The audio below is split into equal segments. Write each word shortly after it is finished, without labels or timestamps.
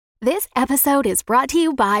This episode is brought to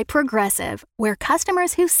you by Progressive, where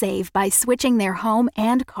customers who save by switching their home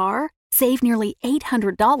and car save nearly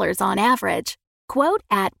 $800 on average. Quote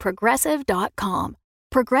at progressive.com.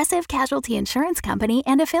 Progressive Casualty Insurance Company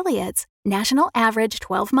and Affiliates. National average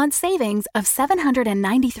 12-month savings of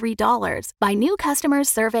 $793 by new customers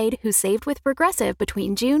surveyed who saved with Progressive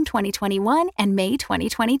between June 2021 and May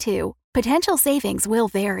 2022. Potential savings will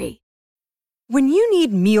vary. When you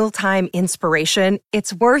need mealtime inspiration,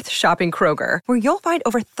 it's worth shopping Kroger, where you'll find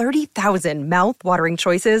over 30,000 mouth-watering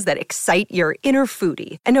choices that excite your inner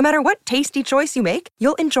foodie. And no matter what tasty choice you make,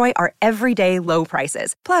 you'll enjoy our everyday low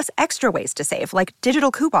prices, plus extra ways to save, like digital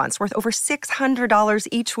coupons worth over $600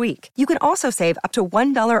 each week. You can also save up to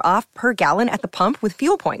 $1 off per gallon at the pump with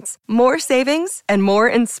fuel points. More savings and more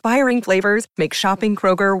inspiring flavors make shopping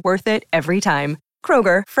Kroger worth it every time.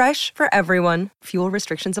 Kroger, fresh for everyone. Fuel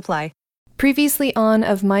restrictions apply. Previously on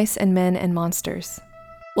Of Mice and Men and Monsters.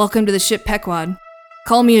 Welcome to the ship Pequod.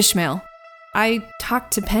 Call me Ishmael. I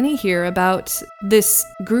talked to Penny here about this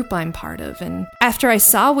group I'm part of, and after I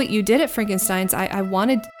saw what you did at Frankenstein's, I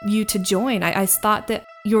wanted you to join. I thought that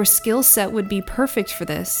your skill set would be perfect for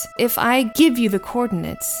this. If I give you the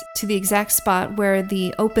coordinates to the exact spot where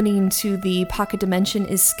the opening to the pocket dimension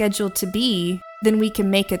is scheduled to be, then we can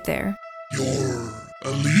make it there. Your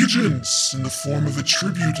allegiance in the form of a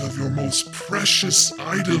tribute of your most precious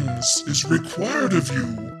items is required of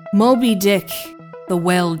you. Moby Dick, the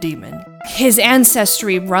whale demon. His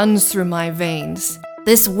ancestry runs through my veins.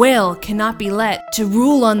 This whale cannot be let to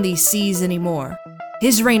rule on these seas anymore.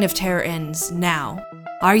 His reign of terror ends now.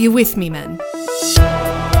 Are you with me, men?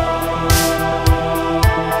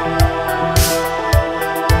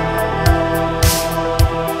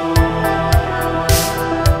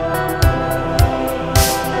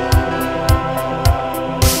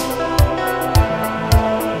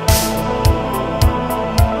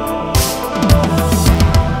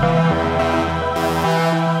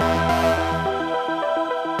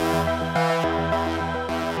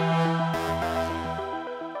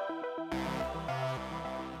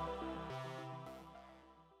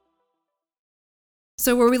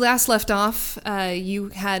 So where we last left off, you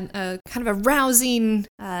had a kind of a rousing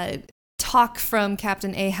talk from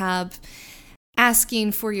Captain Ahab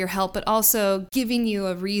asking for your help, but also giving you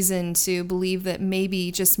a reason to believe that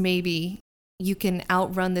maybe, just maybe, you can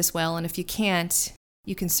outrun this whale, and if you can't,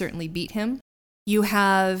 you can certainly beat him. You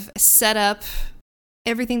have set up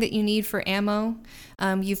everything that you need for ammo.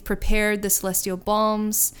 You've prepared the celestial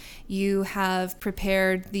bombs. You have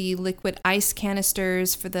prepared the liquid ice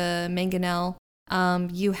canisters for the mangonel.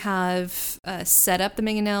 You have set up the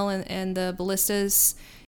mangonel and the ballistas.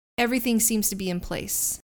 Everything seems to be in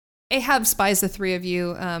place. Ahab spies the three of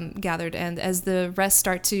you gathered, and as the rest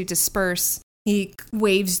start to disperse, he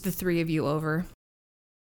waves the three of you over.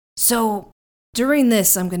 So, during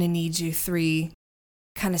this, I'm going to need you three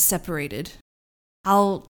kind of separated.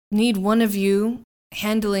 I'll need one of you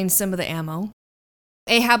handling some of the ammo.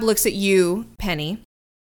 Ahab looks at you, Penny.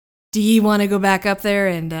 Do you want to go back up there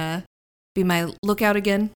and be my lookout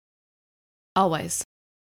again? Always.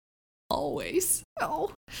 Always.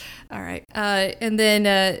 Oh. All right. And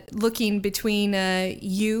then looking between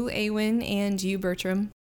you, Awen, and you,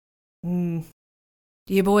 Bertram. Do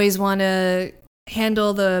you boys want to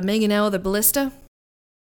handle the mangonel, the ballista?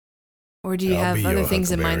 Or do you have other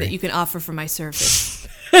things in mind that you can offer for my service?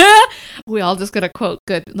 We all just gonna quote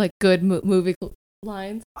good movie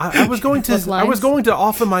lines. I was going to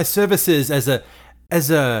offer my services as a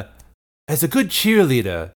good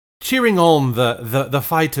cheerleader, cheering on the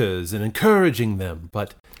fighters and encouraging them.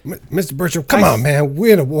 But Mr. Bertram, come on, man,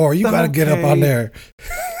 we're in a war. You gotta get up on there.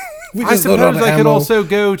 I suppose I could also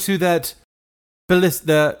go to that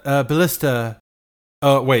ballista.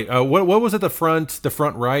 Oh wait, what was it? The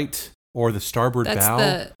front right, or the starboard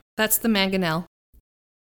bow? That's the mangonel.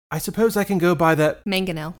 I suppose I can go by that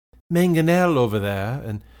mangonel over there,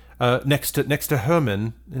 and next to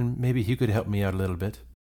Herman, and maybe he could help me out a little bit.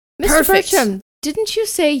 Mr. Bertram, didn't you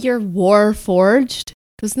say you're war forged?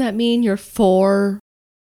 Doesn't that mean you're for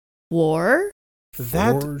war?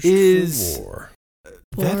 That is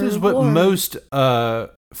what most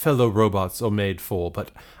fellow robots are made for,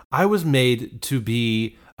 but I was made to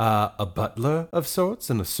be a butler of sorts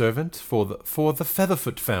and a servant for the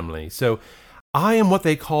Featherfoot family. So I am what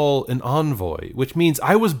they call an envoy, which means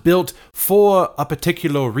I was built for a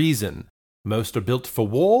particular reason. Most are built for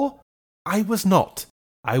war. I was not.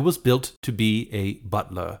 I was built to be a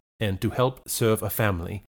butler and to help serve a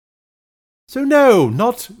family. So no,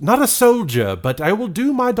 not a soldier, but I will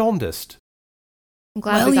do my darndest. I'm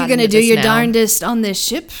glad you're going to do your darndest on this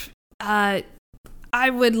ship. I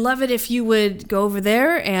would love it if you would go over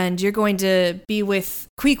there, and you're going to be with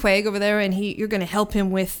Queequeg over there, and you're going to help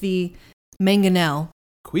him with the mangonel.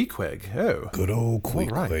 Queequeg, oh. Good old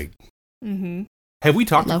Queequeg. Right. Mm-hmm. Have we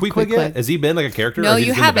talked to Queequeg yet? Has he been like a character? No,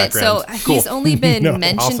 you haven't. So he's only been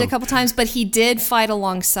mentioned awesome. a couple times, but he did fight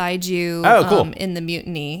alongside you in the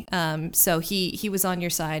mutiny. So he was on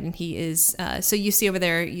your side, and he is. So you see over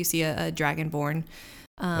there, you see a dragonborn.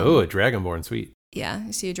 A dragonborn, sweet. Yeah,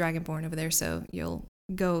 you see a dragonborn over there, so you'll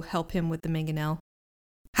go help him with the mangonel.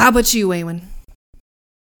 How about you, Awen?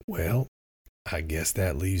 Well, I guess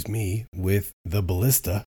that leaves me with the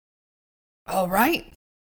ballista. All right.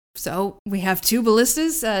 So we have 2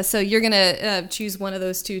 ballistas. So you're going to choose one of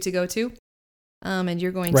those 2 to go to. And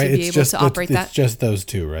you're going to be able to operate that. It's just those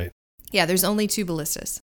 2, right? Yeah, there's only 2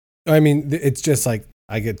 ballistas. I mean, it's just like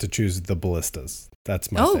I get to choose the ballistas.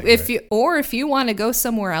 That's my thing, if you want to go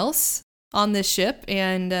somewhere else on this ship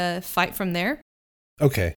and fight from there.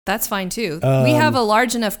 Okay. That's fine too. We have a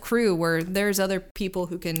large enough crew where there's other people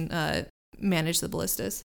who can manage the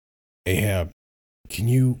ballistas. Ahab,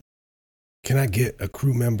 can I get a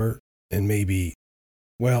crew member and maybe,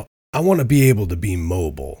 well, I want to be able to be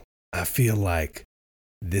mobile. I feel like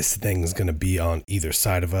this thing's going to be on either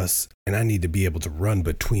side of us, and I need to be able to run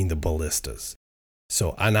between the ballistas.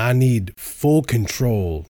 And I need full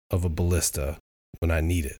control of a ballista when I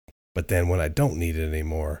need it. But then when I don't need it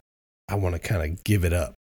anymore, I want to kind of give it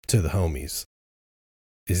up to the homies.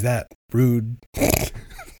 Is that rude? Is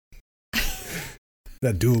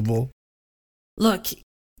that doable? Look,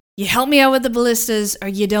 you help me out with the ballistas or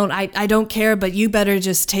you don't. I don't care, but you better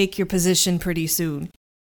just take your position pretty soon.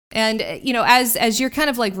 And, as you're kind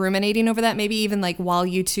of like ruminating over that, maybe even like while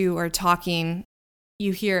you 2 are talking,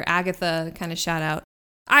 you hear Agatha kind of shout out,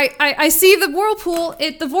 I see the whirlpool.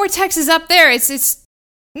 The vortex is up there.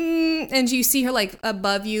 And you see her like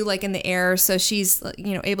above you, like in the air. So she's,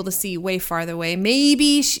 able to see way farther away.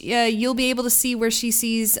 Maybe you'll be able to see where she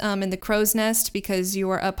sees in the crow's nest because you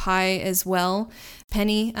are up high as well,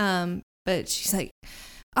 Penny. But she's like,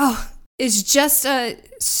 oh, it's just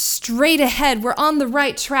straight ahead. We're on the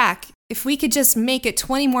right track. If we could just make it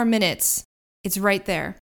 20 more minutes, it's right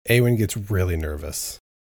there. Awen gets really nervous.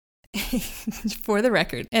 For the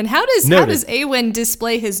record. And how does Awen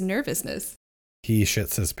display his nervousness? He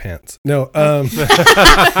shits his pants. No,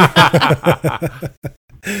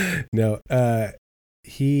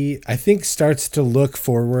 he, I think, starts to look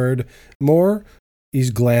forward more. He's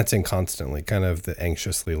glancing constantly, kind of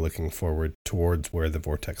anxiously looking forward towards where the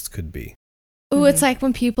vortex could be. Ooh, it's like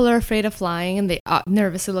when people are afraid of flying and they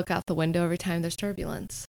nervously look out the window every time there's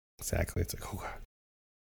turbulence. Exactly. It's like, oh God.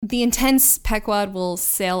 The intense Pequod will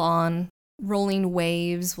sail on, rolling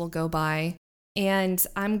waves will go by. And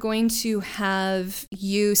I'm going to have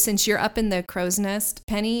you, since you're up in the crow's nest,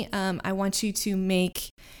 Penny, I want you to make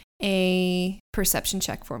a perception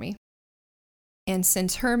check for me. And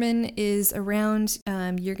since Herman is around,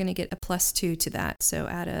 you're going to get a +2 to that. So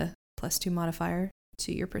add a +2 modifier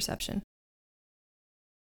to your perception.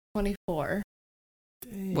 24.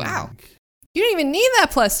 Dang. Wow. You don't even need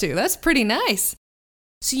that +2. That's pretty nice.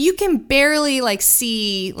 So you can barely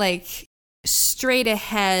see straight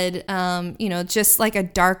ahead, just like a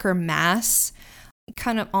darker mass,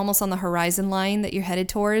 kind of almost on the horizon line that you're headed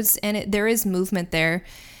towards. And there is movement there.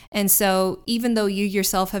 And so even though you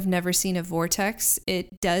yourself have never seen a vortex,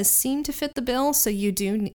 it does seem to fit the bill. So you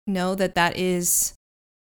do know that is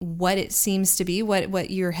what it seems to be,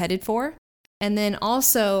 what you're headed for. And then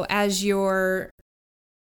also as your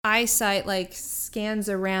eyesight scans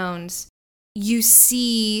around, you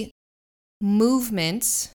see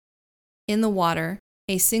movement in the water,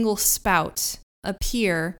 a single spout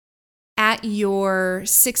appear at your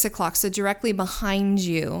 6 o'clock, so directly behind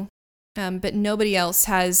you. But nobody else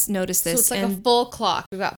has noticed this. So it's like a full clock.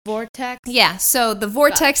 We've got vortex. Yeah, so the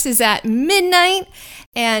vortex is at midnight,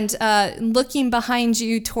 and looking behind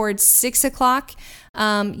you towards 6 o'clock,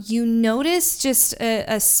 you notice just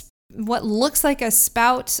what looks like a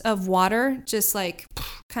spout of water just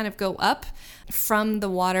kind of go up from the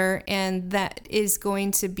water, and that is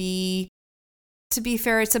going to be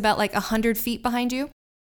fair, it's about 100 feet behind you.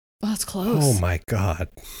 Oh, that's close. Oh my God.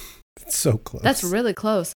 It's so close. That's really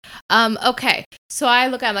close. Okay. So I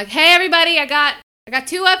look at I'm like, hey everybody, I got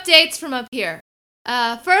 2 updates from up here.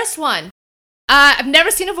 First one. I've never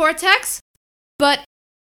seen a vortex, but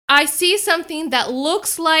I see something that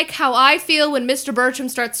looks like how I feel when Mr. Bertram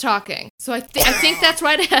starts talking. So I think that's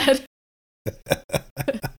right ahead.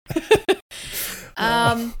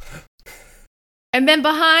 And then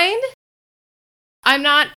behind, I'm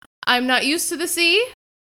not used to the sea,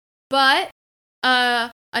 but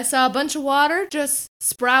I saw a bunch of water just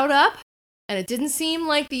sprout up, and it didn't seem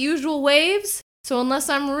like the usual waves. So unless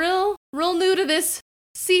I'm real new to this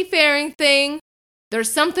seafaring thing,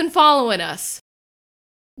 there's something following us.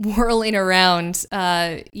 Whirling around,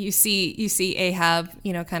 you see Ahab,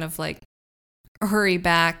 kind of like hurry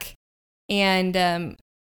back. And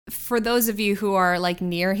for those of you who are like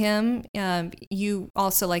near him, you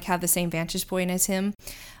also like have the same vantage point as him.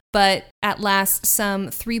 But at last, some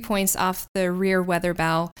 3 points off the rear weather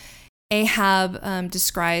bow, Ahab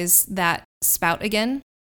descries that spout again.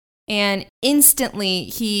 And instantly,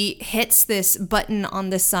 he hits this button on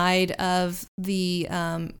the side of the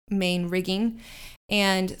main rigging.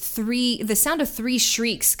 And the sound of 3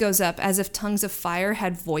 shrieks goes up as if tongues of fire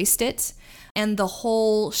had voiced it. And the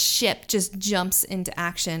whole ship just jumps into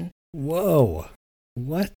action. Whoa.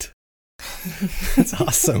 What? That's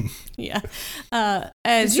awesome. Yeah.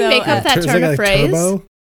 Did you make up that turn of phrase? Turbo?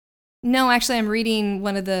 No, actually, I'm reading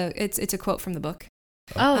one of the... It's a quote from the book.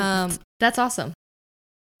 Oh, that's awesome.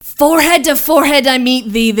 Forehead to forehead I meet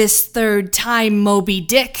thee this third time, Moby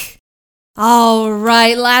Dick. All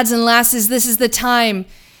right, lads and lasses, this is the time.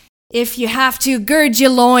 If you have to, gird your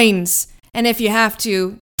loins. And if you have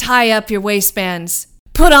to, tie up your waistbands.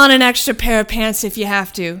 Put on an extra pair of pants if you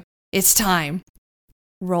have to. It's time.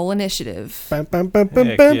 Roll initiative. Bum, bum, bum, bum,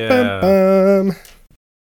 Heck bum, yeah. bum, bum.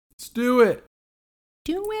 Let's do it.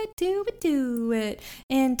 Do it, do it, do it.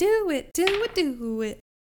 And do it, do it, do it.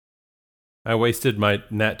 I wasted my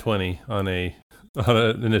nat 20 on an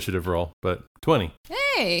initiative roll, but 20.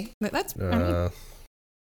 Hey, that's... I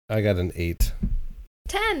got an 8.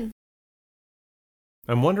 10.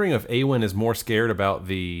 I'm wondering if Awen is more scared about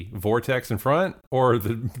the vortex in front or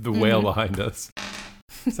the whale behind us.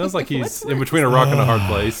 Sounds like he's in between a rock and a hard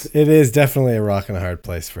place. It is definitely a rock and a hard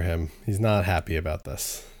place for him. He's not happy about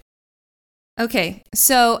this. Okay,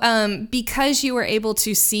 so because you were able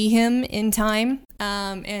to see him in time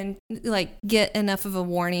and like get enough of a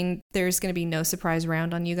warning, there's going to be no surprise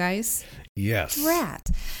round on you guys. Yes.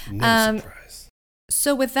 Rat. No surprise.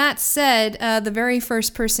 So with that said, the very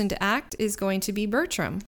first person to act is going to be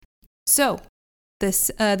Bertram. So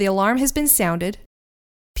the alarm has been sounded.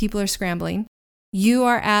 People are scrambling. You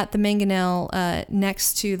are at the mangonel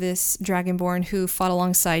next to this dragonborn who fought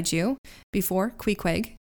alongside you before,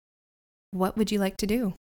 Queequeg. What would you like to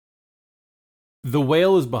do? The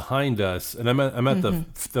whale is behind us, and I'm at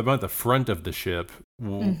the front of the ship.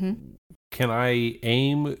 Mm-hmm. Can I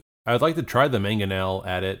aim? I'd like to try the mangonel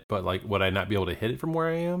at it, but like, would I not be able to hit it from where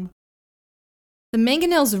I am? The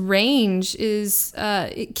mangonel's range is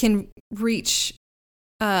it can reach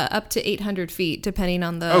up to 800 feet, depending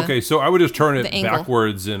on the. Okay, so I would just turn it angle.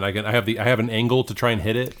 backwards, and I have an angle to try and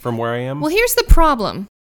hit it from where I am. Well, here's the problem.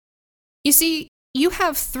 You see, you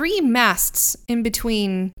have 3 masts in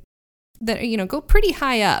between that go pretty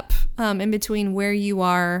high up in between where you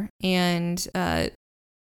are and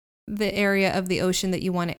the area of the ocean that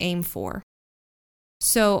you want to aim for.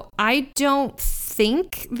 So I don't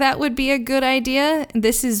think that would be a good idea.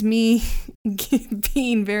 This is me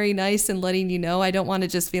being very nice and letting you know. I don't want to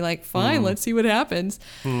just be like, fine, let's see what happens.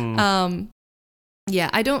 Yeah,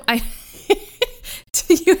 I don't.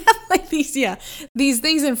 Do you have like these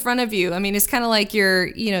things in front of you? I mean, it's kind of like you're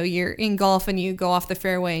in golf and you go off the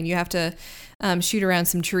fairway and you have to shoot around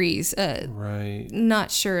some trees. Right. Not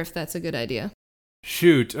sure if that's a good idea.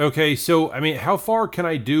 Shoot. Okay. So, I mean, how far can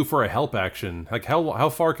I do for a help action? Like, how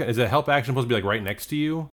far is a help action supposed to be like right next to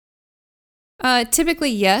you?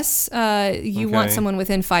 Typically, yes. You want Okay. someone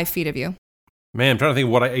within 5 feet of you. Man, I'm trying to think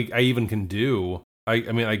what I even can do. I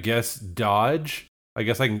mean, I guess dodge. I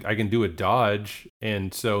guess I can do a dodge,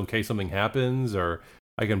 and so in case something happens, or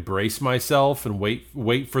I can brace myself and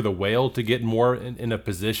wait for the whale to get more in a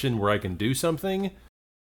position where I can do something.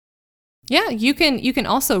 Yeah, you can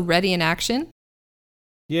also ready an action.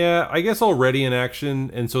 Yeah, I guess I'll ready in action,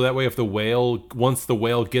 and so that way, once the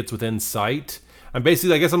whale gets within sight, I'm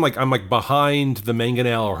basically, I guess I'm like behind the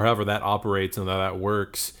mangonel or however that operates and how that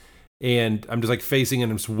works, and I'm just like facing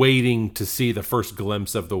and I'm just waiting to see the first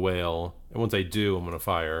glimpse of the whale. And once I do, I'm gonna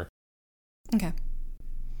fire. Okay.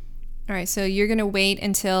 All right, so you're gonna wait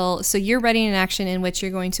until you're ready in action in which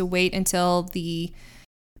you're going to wait until the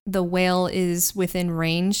whale is within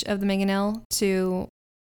range of the mangonel to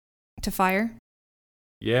fire.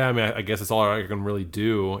 Yeah, I mean, I guess that's all I can really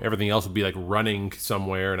do. Everything else would be like running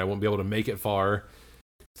somewhere, and I won't be able to make it far.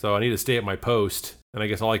 So I need to stay at my post. And I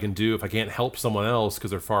guess all I can do, if I can't help someone else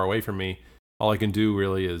because they're far away from me, all I can do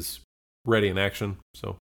really is ready in action.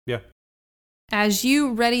 So, yeah. As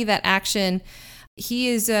you ready that action,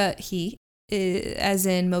 he, as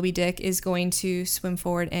in Moby Dick, is going to swim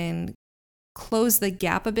forward and close the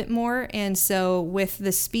gap a bit more. And so with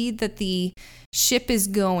the speed that the ship is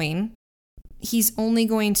going, he's only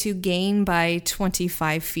going to gain by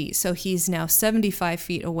 25 feet. So he's now 75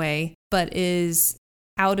 feet away, but is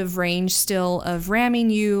out of range still of ramming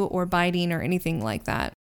you or biting or anything like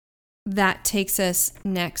that. That takes us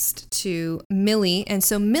next to Millie. And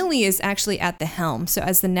so Millie is actually at the helm. So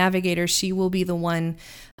as the navigator, she will be the one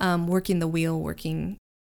working the wheel, working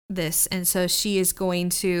this. And so she is going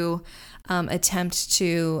to attempt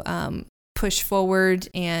to push forward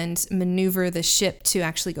and maneuver the ship to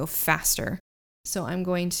actually go faster. So I'm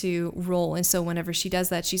going to roll. And so whenever she does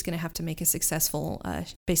that, she's going to have to make a successful,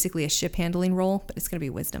 basically a ship handling roll, but it's going to be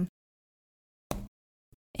wisdom.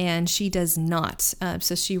 And she does not.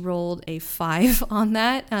 So she rolled a 5 on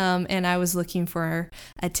that. And I was looking for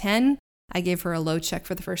a 10. I gave her a low check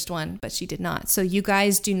for the first one, but she did not. So you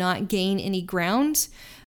guys do not gain any ground.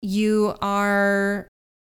 You are,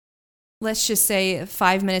 let's just say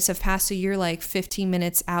 5 minutes have passed. So you're like 15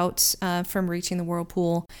 minutes out from reaching the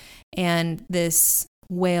whirlpool. And this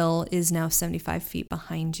whale is now 75 feet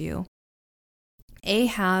behind you.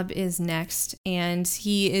 Ahab is next, and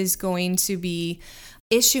he is going to be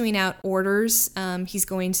issuing out orders. He's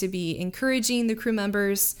going to be encouraging the crew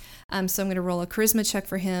members. So I'm going to roll a charisma check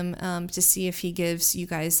for him to see if he gives you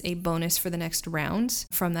guys a bonus for the next round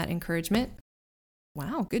from that encouragement.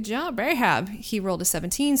 Wow, good job, Ahab. He rolled a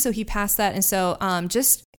 17, so he passed that. And so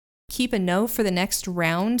just keep a note for the next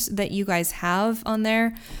round that you guys have on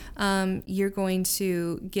there. You're going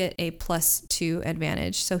to get a +2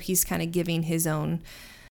 advantage. So he's kind of giving his own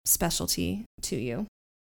specialty to you.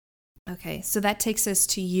 Okay, so that takes us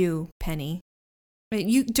to you, Penny.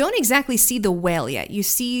 You don't exactly see the whale yet. You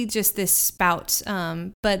see just this spout,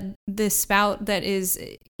 but this spout that is,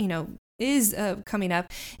 is coming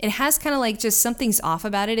up. It has kind of like just something's off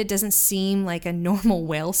about it. It doesn't seem like a normal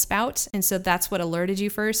whale spout. And so that's what alerted you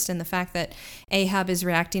first. And the fact that Ahab is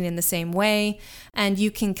reacting in the same way. And you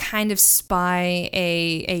can kind of spy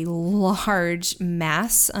a large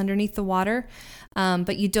mass underneath the water,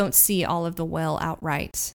 but you don't see all of the whale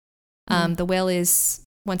outright. The whale is,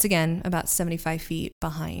 once again, about 75 feet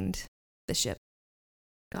behind the ship.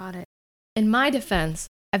 Got it. In my defense,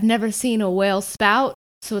 I've never seen a whale spout,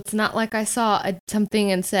 so it's not like I saw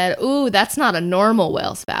something and said, ooh, that's not a normal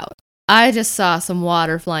whale spout. I just saw some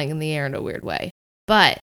water flying in the air in a weird way.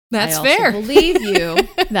 But that's I also fair. believe you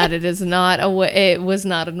that it was not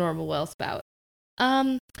a normal whale spout.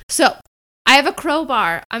 So I have a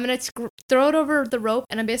crowbar. I'm going to throw it over the rope,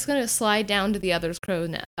 and I'm basically going to slide down to the other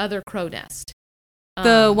crow nest.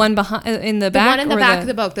 The one behind in the back? The one in the back of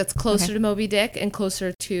the boat that's closer to Moby Dick and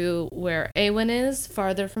closer to where Awen is,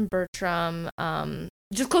 farther from Bertram,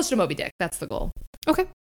 just closer to Moby Dick. That's the goal. Okay.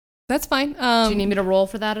 That's fine. Do you need me to roll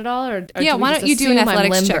for that at all? Or yeah, why don't you do an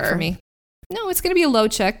athletics check limber? for me? No, it's going to be a low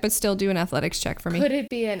check, but still do an athletics check for me. Could it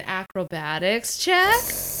be an acrobatics check?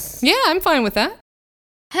 Yeah, I'm fine with that.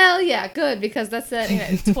 Hell yeah, good, because that's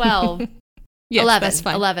 12. Yes, 11. That's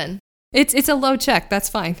fine. 11. It's a low check. That's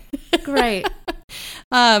fine. Great.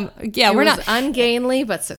 Yeah, we're not ungainly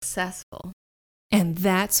but successful. And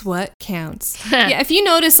that's what counts. Yeah, if you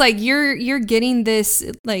notice, like you're getting this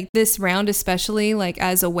round, especially like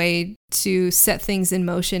as a way to set things in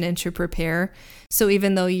motion and to prepare. So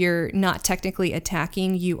even though you're not technically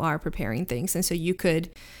attacking, you are preparing things, and so you could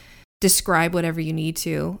describe whatever you need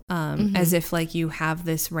to, as if like you have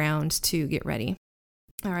this round to get ready.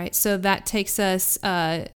 All right, so that takes us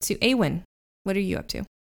to Awen. What are you up to?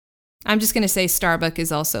 I'm just gonna say Starbuck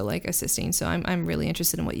is also like assisting, so I'm really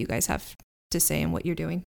interested in what you guys have to say and what you're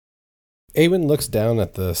doing. Awen looks down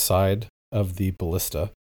at the side of the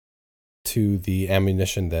ballista to the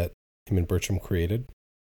ammunition that him and Bertram created.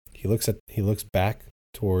 He looks back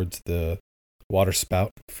towards the water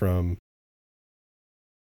spout from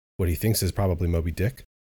what he thinks is probably Moby Dick.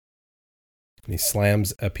 And he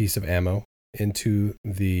slams a piece of ammo into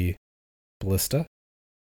the ballista.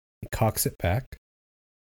 He cocks it back.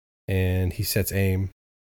 And he sets aim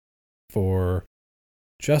for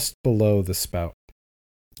just below the spout.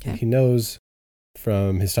 Okay. And he knows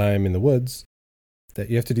from his time in the woods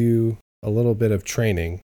that you have to do a little bit of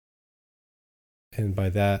training. And by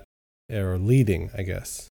that, or leading, I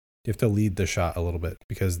guess. You have to lead the shot a little bit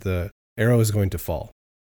because the arrow is going to fall.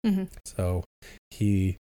 Mm-hmm. So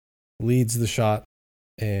he leads the shot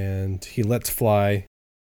and he lets fly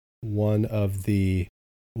one of the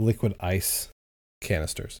liquid ice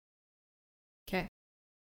canisters. Okay.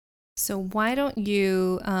 So why don't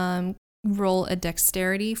you roll a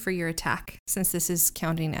dexterity for your attack, since this is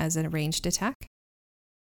counting as a ranged attack?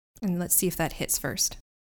 And let's see if that hits first.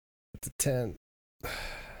 It's a 10.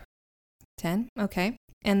 10? Okay.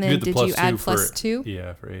 And then did you add +2?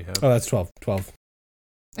 Yeah, for Ahab. Oh, that's 12. 12.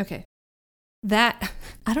 Okay. That,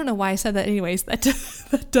 I don't know why I said that anyways.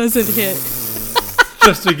 That doesn't hit.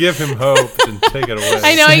 Just to give him hope and take it away.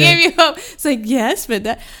 I know, I gave you hope. It's like, yes, but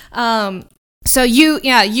that, so you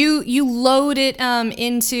load it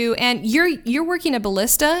into, and you're working a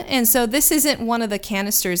ballista, and so this isn't one of the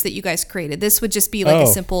canisters that you guys created. This would just be like a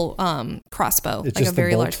simple crossbow, It's like a just the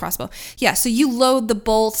very bolt? large crossbow. Yeah, so you load the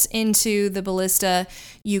bolts into the ballista,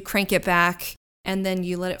 you crank it back, and then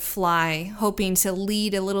you let it fly, hoping to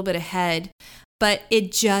lead a little bit ahead, but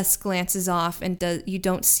it just glances off, and you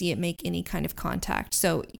don't see it make any kind of contact.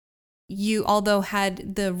 So you, although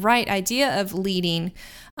had the right idea of leading,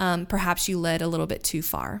 perhaps you led a little bit too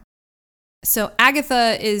far. So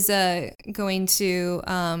Agatha is going to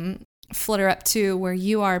flutter up to where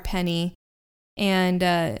you are, Penny,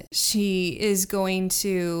 and she is going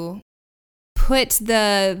to put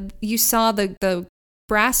you saw the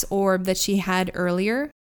brass orb that she had earlier,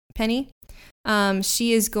 Penny.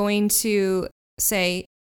 She is going to say,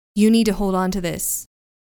 you need to hold on to this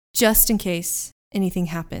just in case anything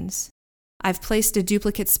happens. I've placed a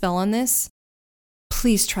duplicate spell on this.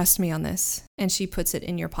 Please trust me on this. And she puts it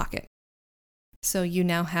in your pocket. So you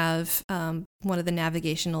now have one of the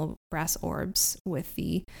navigational brass orbs with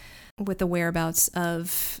the whereabouts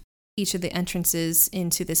of each of the entrances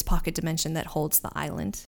into this pocket dimension that holds the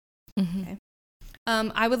island. Mm-hmm. Okay.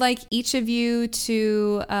 I would like each of you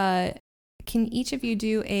to, can each of you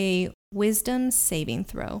do a wisdom saving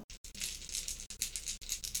throw?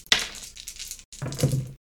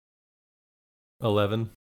 $11.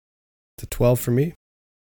 It's a 12 for me.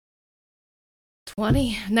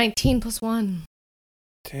 20, 19 plus 1.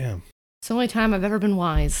 Damn. It's the only time I've ever been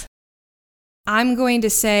wise. I'm going to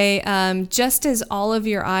say, just as all of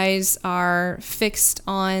your eyes are fixed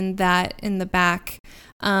on that in the back,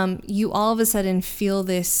 you all of a sudden feel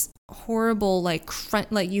this horrible, like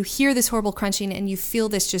you hear this horrible crunching, and you feel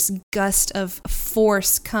this just gust of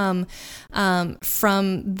force come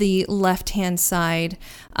from the left-hand side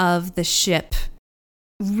of the ship.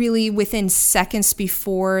 Really, within seconds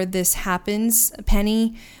before this happens,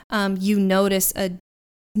 Penny, you notice a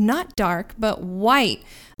not dark, but white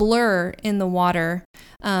blur in the water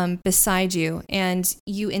beside you, and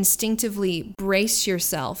you instinctively brace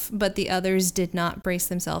yourself, but the others did not brace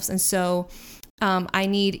themselves. And so I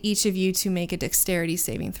need each of you to make a dexterity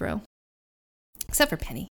saving throw, except for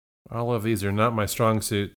Penny. All of these are not my strong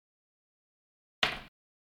suit.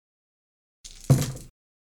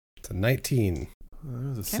 It's a 19.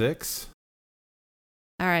 That was a Okay. 6.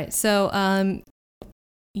 All right, so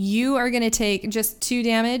you are going to take just 2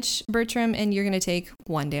 damage, Bertram, and you're going to take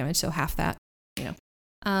 1 damage, so half that,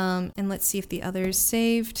 and let's see if the others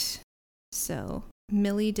saved. So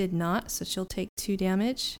Millie did not, so she'll take 2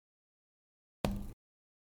 damage.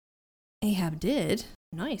 Ahab did.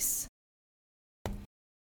 Nice.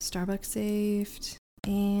 Starbucks saved,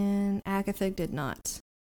 and Agatha did not.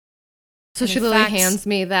 So And she in literally fact- hands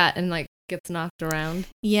me that and like gets knocked around.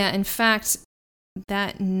 Yeah, in fact,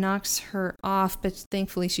 that knocks her off, but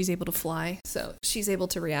thankfully she's able to fly, so she's able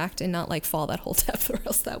to react and not like fall that whole depth, or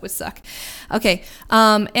else that would suck. Okay,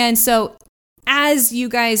 and so as you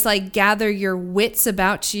guys like gather your wits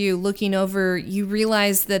about you, looking over, you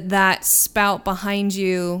realize that spout behind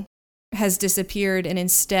you has disappeared, and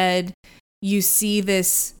instead you see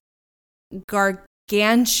this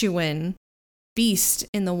gargantuan beast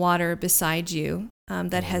in the water beside you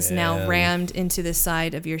that has now Man. rammed into the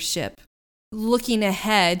side of your ship. Looking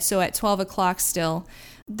ahead, so at 12 o'clock still,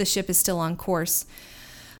 the ship is still on course.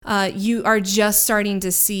 You are just starting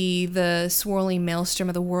to see the swirling maelstrom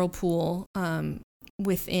of the whirlpool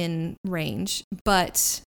within range,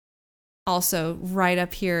 but also right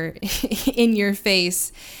up here in your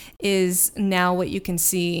face is now what you can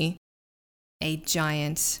see, a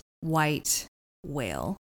giant white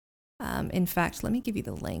whale. In fact, let me give you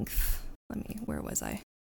the length. Where was I?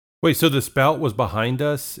 Wait, so the spout was behind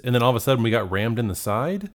us, and then all of a sudden we got rammed in the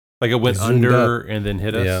side? Like it went It zoomed under up. and then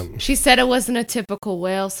hit us? Yeah. She said it wasn't a typical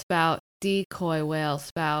whale spout, decoy whale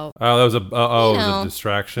spout. Oh, that was it was know. a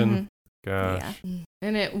distraction? Gosh. Yeah.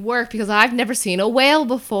 And it worked because I've never seen a whale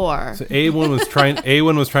before. So A1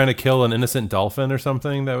 was trying to kill an innocent dolphin or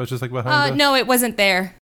something that was just like behind us? No, it wasn't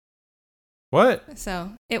there. What?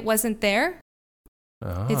 So it wasn't there.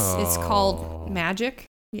 Oh. It's called magic.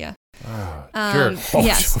 Yeah. Oh, Um, jerk.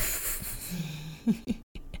 Yes.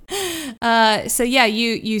 So yeah,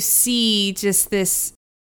 you see just this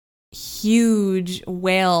huge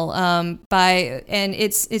whale and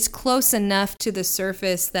it's close enough to the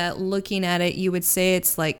surface that looking at it, you would say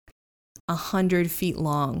it's like 100 feet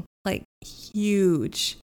long, like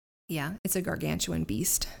huge. Yeah, it's a gargantuan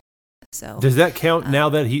beast. So does that count now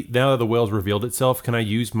that the whale's revealed itself? Can I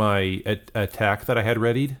use my attack that I had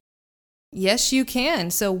readied? Yes, you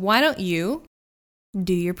can. So why don't you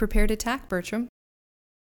do your prepared attack, Bertram?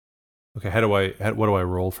 Okay, what do I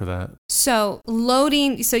roll for that? So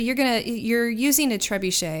loading. So you're using a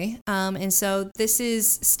trebuchet, and so this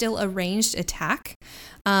is still a ranged attack.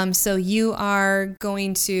 So you are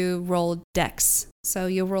going to roll Dex. So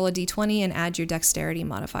you'll roll a d20 and add your dexterity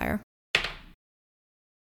modifier.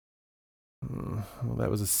 Well, that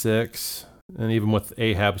was a 6, and even with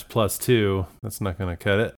Ahab's +2, that's not going to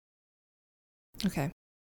cut it. Okay.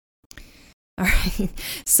 All right.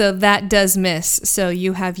 So that does miss. So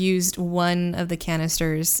you have used one of the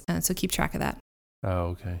canisters. So keep track of that. Oh,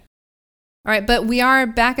 okay. All right. But we are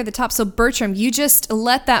back at the top. So Bertram, you just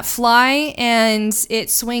let that fly and it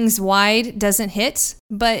swings wide, doesn't hit,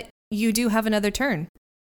 but you do have another turn.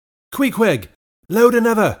 Queequeg, load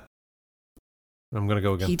another. I'm going to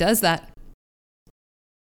go again. He does that.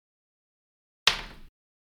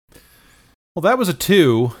 Well, that was a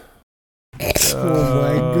 2. Oh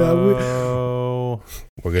my God.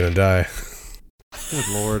 We're going to die. Good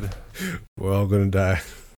Lord. We're all going to die.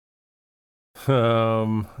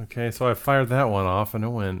 Okay, so I fired that one off and it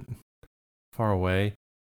went far away.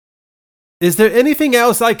 Is there anything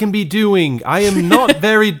else I can be doing? I am not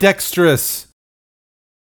very dexterous.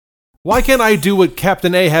 Why can't I do what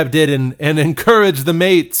Captain Ahab did and encourage the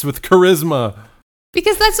mates with charisma?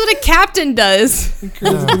 Because that's what a captain does.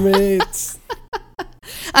 Encourage the mates.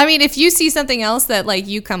 I mean, if you see something else that like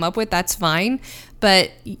you come up with, that's fine.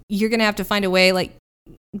 But you're gonna have to find a way. Like,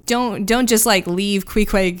 don't just like leave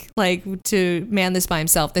Queequeg like to man this by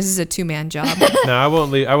himself. This is a 2-man job. No, I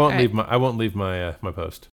won't leave. I won't leave my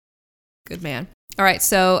post. Good man. All right.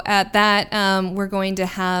 So at that, we're going to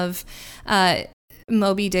have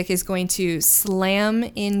Moby Dick is going to slam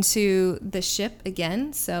into the ship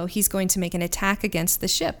again. So he's going to make an attack against the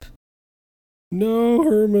ship. No,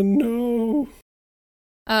 Herman, no.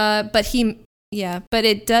 But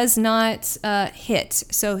it does not hit.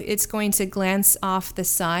 So it's going to glance off the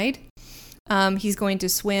side. He's going to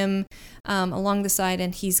swim along the side,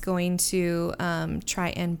 and he's going to try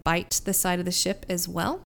and bite the side of the ship as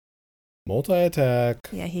well. Multi-attack.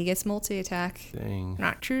 Yeah, he gets multi-attack. Dang.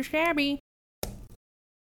 Not too shabby.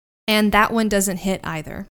 And that one doesn't hit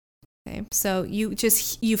either. Okay, so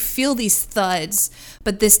you feel these thuds,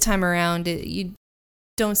 but this time around you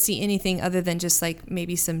don't see anything other than just like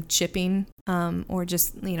maybe some chipping or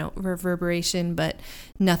just reverberation, but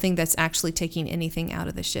nothing that's actually taking anything out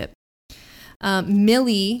of the ship.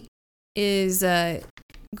 Millie is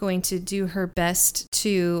going to do her best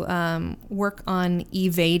to work on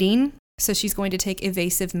evading. So she's going to take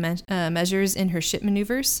evasive measures in her ship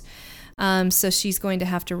maneuvers. So she's going to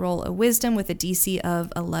have to roll a wisdom with a DC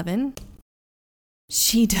of 11.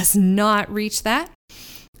 She does not reach that.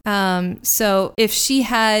 So if she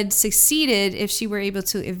had succeeded, if she were able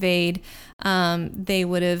to evade, they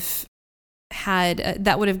would have had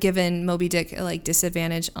that would have given Moby Dick like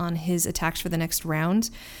disadvantage on his attacks for the next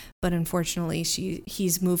round. But unfortunately,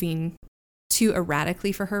 he's moving too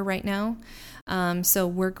erratically for her right now. So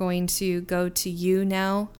we're going to go to you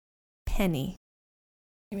now, Penny.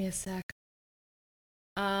 Give me a sec.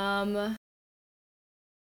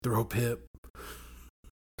 Throw Pip.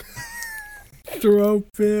 Throw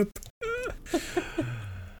Pip.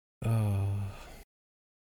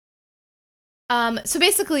 So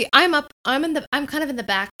basically, I'm kind of in the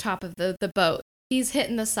back top of the boat. He's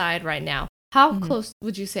hitting the side right now. How close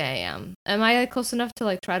would you say I am? Am I close enough to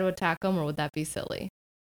like try to attack him, or would that be silly?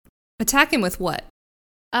 Attack him with what?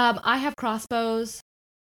 I have crossbows.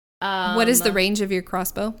 What is the range of your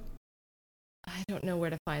crossbow? I don't know where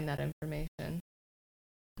to find that information. Let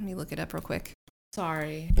me look it up real quick.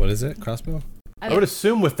 Sorry. What is it? Crossbow? I would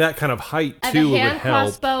assume with that kind of height I have too, a it would hand help.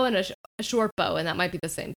 crossbow and a short bow, and that might be the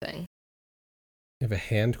same thing. You have a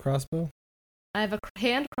hand crossbow? I have a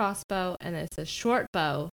hand crossbow, and it's a short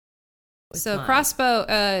bow. So crossbow,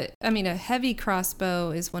 a heavy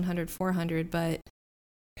crossbow is 100, 400, but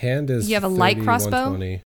hand is you have a 30, light crossbow?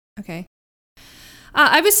 120. Okay.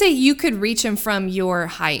 I would say you could reach him from your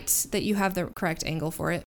height, that you have the correct angle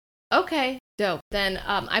for it. Okay, dope. Then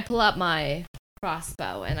I pull out my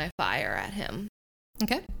crossbow and I fire at him.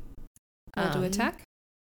 Okay. Roll to attack.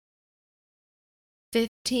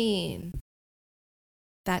 15.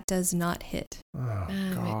 That does not hit. Oh,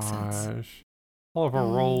 makes sense. gosh. All of our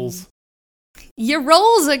rolls. Your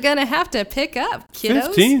rolls are going to have to pick up,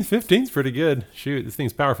 kiddos. 15's pretty good. Shoot, this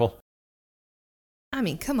thing's powerful. I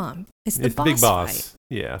mean, come on. It's the boss big boss. fight.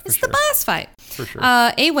 Yeah, for It's sure. the boss fight. For sure.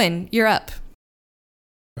 Awen, you're up.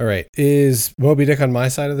 All right. Is Moby Dick on my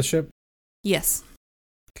side of the ship? Yes.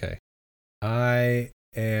 Okay. I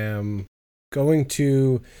am going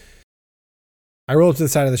to... I roll to the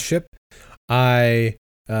side of the ship. I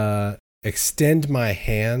extend my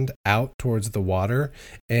hand out towards the water,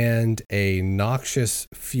 and a noxious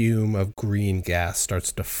fume of green gas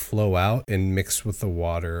starts to flow out and mix with the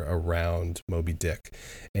water around Moby Dick.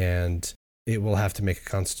 And it will have to make a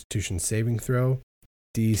Constitution saving throw.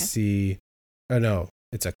 DC... Oh, no.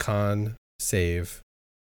 It's a con save.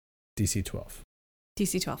 DC 12.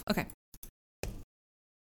 DC 12. Okay.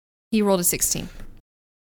 He rolled a 16.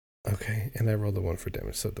 Okay, and I rolled a 1 for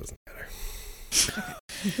damage, so it doesn't matter.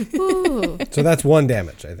 Ooh. So that's 1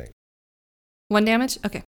 damage, I think. 1 damage?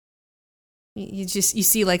 Okay. You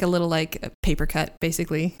see like a little like a paper cut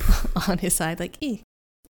basically on his side. Like, does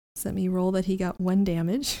that mean roll that he got 1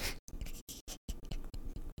 damage?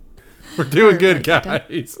 We're doing good,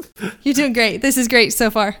 guys. You're doing great. This is great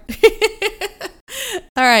so far.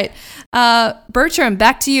 All right. Bertram,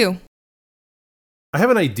 back to you. I have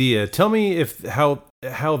an idea. Tell me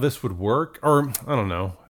how this would work, or I don't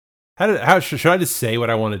know. Should I just say what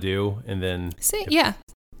I want to do and then Yeah.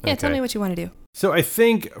 Okay. Tell me what you want to do. So I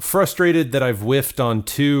think frustrated that I've whiffed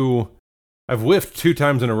 2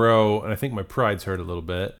 times in a row, and I think my pride's hurt a little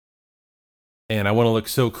bit. And I want to look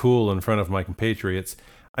so cool in front of my compatriots.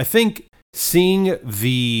 I think seeing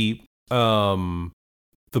the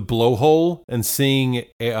blowhole and seeing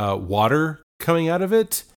water coming out of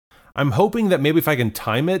it, I'm hoping that maybe if I can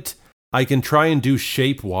time it, I can try and do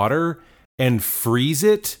shape water and freeze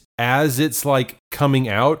it as it's like coming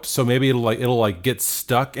out. So maybe it'll get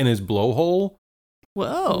stuck in his blowhole.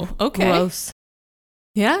 Whoa. Okay. Gross.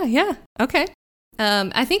 Yeah. Okay.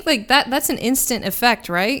 I think like that's an instant effect,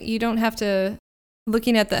 right? You don't have to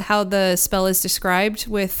looking at how the spell is described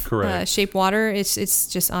with shape water. It's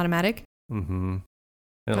just automatic. Mm-hmm.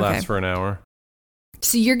 And it lasts for an hour.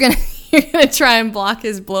 So you're gonna try and block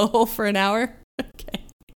his blowhole for an hour? Okay.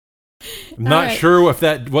 I'm not sure what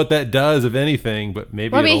that does, if anything, but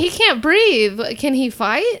maybe. Well, I mean, he can't breathe. Can he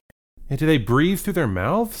fight? Yeah, do they breathe through their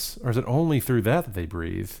mouths, or is it only through that they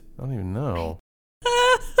breathe? I don't even know.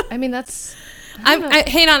 I mean, that's. Hang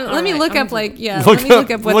on. Let me look up. Look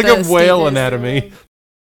up what look the up whale state anatomy. is.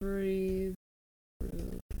 Breathe.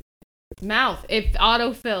 Mouth. It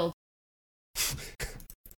auto-filled.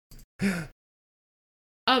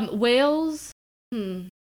 Whales.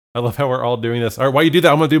 I love how we're all doing this. All right, while you do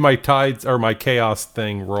that, I'm gonna do my tides or my chaos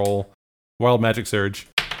thing roll. Wild magic surge.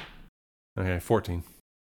 Okay, 14.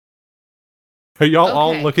 Are y'all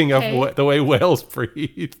all looking up the way whales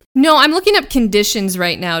breathe? No, I'm looking up conditions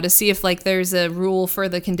right now to see if like there's a rule for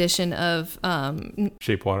the condition of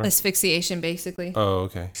shape water asphyxiation, basically. Oh,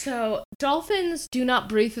 okay. So dolphins do not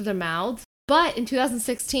breathe through their mouths, but in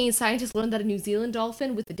 2016, scientists learned that a New Zealand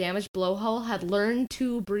dolphin with a damaged blowhole had learned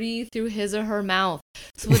to breathe through his or her mouth.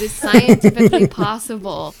 So it is scientifically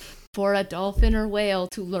possible for a dolphin or whale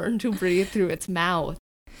to learn to breathe through its mouth.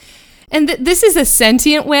 And this is a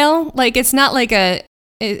sentient whale. Like it's not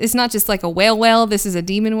just like a whale. This is a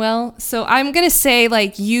demon whale. So I'm gonna say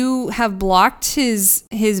like you have blocked his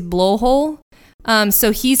blowhole.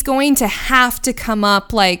 So he's going to have to come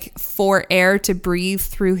up like for air to breathe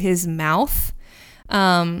through his mouth.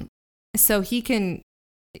 So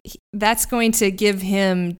that's going to give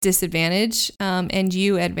him disadvantage, and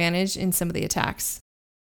you advantage in some of the attacks.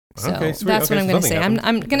 So that's what I'm going to say.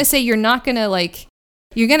 I'm going to say you're not going to like.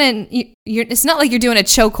 It's not like you're doing a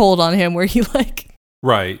chokehold on him where he like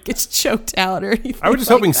gets choked out or anything. I was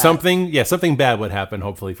just hoping something bad would happen,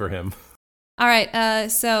 hopefully for him. All right.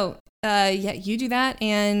 So you do that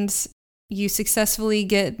and you successfully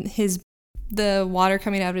get the water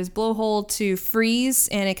coming out of his blowhole to freeze,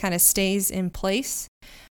 and it kind of stays in place.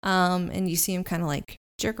 And you see him kind of like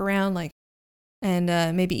jerk around, like, and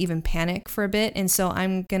maybe even panic for a bit. And so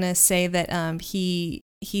I'm gonna say that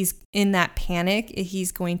he's in that panic.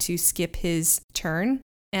 He's going to skip his turn,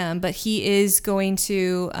 but he is going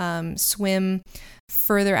to swim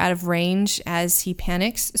further out of range as he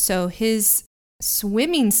panics. So his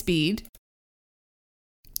swimming speed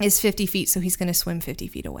is 50 feet, so he's going to swim 50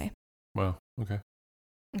 feet away. Wow. Okay.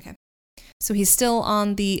 So he's still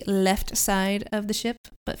on the left side of the ship,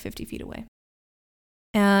 but 50 feet away.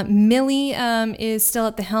 Millie is still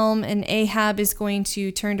at the helm, and Ahab is going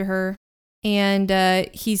to turn to her, and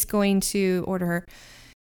he's going to order her,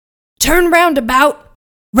 turn roundabout,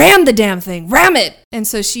 ram the damn thing, ram it! And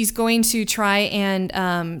so she's going to try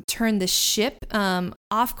and turn the ship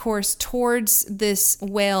off course towards this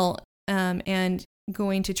whale, and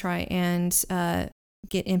going to try and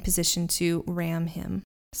get in position to ram him.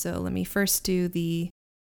 So let me first do the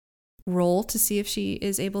roll to see if she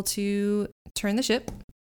is able to turn the ship.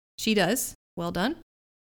 She does. Well done.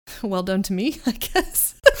 well done to me, I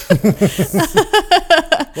guess.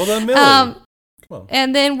 Well done, Millie. Come on.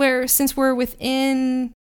 And then we're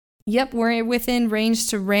within range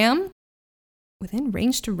to ram. Within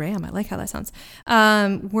range to ram. I like how that sounds.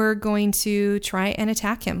 We're going to try and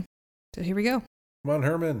attack him. So here we go. Come on,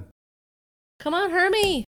 Herman. Come on,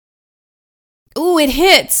 Hermie. Ooh, it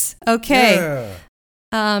hits. Okay.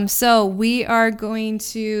 Yeah. So we are going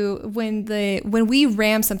to when we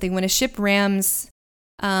ram something, when a ship rams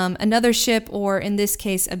another ship, or in this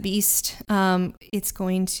case a beast, it's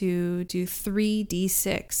going to do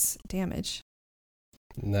 3d6 damage.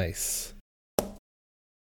 Nice.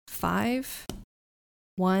 5,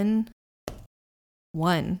 1,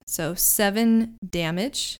 1. So 7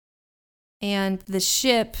 damage. And the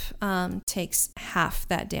ship takes half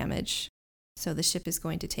that damage. So the ship is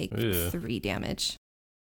going to take 3 damage.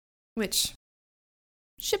 Which,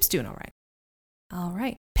 ship's doing all right. All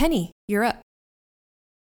right. Penny, you're up.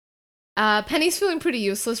 Penny's feeling pretty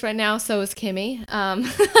useless right now, so is Kimmy.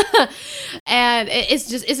 And it's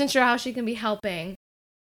just isn't sure how she can be helping.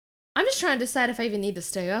 I'm just trying to decide if I even need to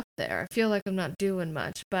stay up there. I feel like I'm not doing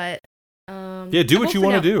much, but Yeah, do what you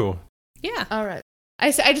want to do. Yeah. All right.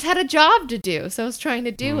 I just had a job to do, so I was trying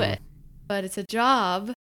to do it. But it's a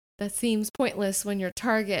job that seems pointless when your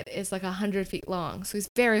target is like 100 feet long, so it's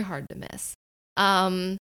very hard to miss.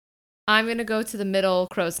 I'm gonna go to the middle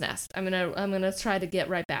crow's nest. I'm gonna try to get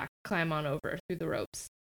right back, climb on over through the ropes,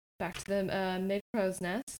 back to the mid crow's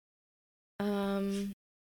nest.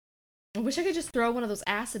 I wish I could just throw one of those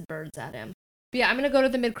acid birds at him. But yeah, I'm gonna go to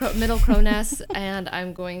the middle crow nest, and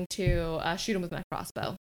I'm going to shoot him with my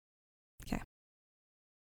crossbow. Okay.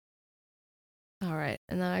 All right,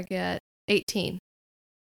 and then I get 18.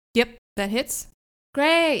 Yep, that hits.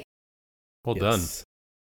 Great. Well done.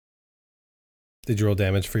 Did you roll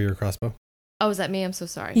damage for your crossbow? Oh, is that me? I'm so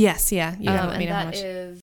sorry. Yes, yeah. You let me and know how that much.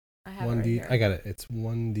 is I have it 1d. right here. I got it. It's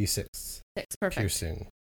 1d6. 6. Perfect. Piercing.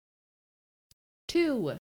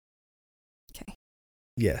 2. Okay.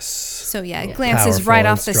 Yes. So yeah, it Yeah. glances Powerful right and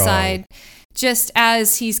off the strong. side. Just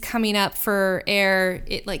as he's coming up for air,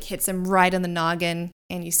 it like hits him right on the noggin,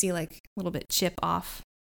 and you see like a little bit chip off.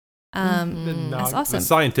 That's awesome. The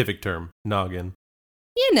scientific term, noggin.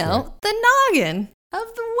 You know, the noggin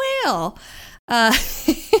of the whale.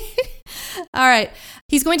 All right.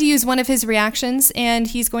 He's going to use one of his reactions, and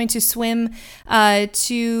he's going to swim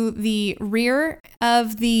to the rear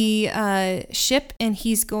of the ship, and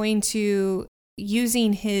he's going to,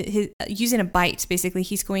 using a bite, basically,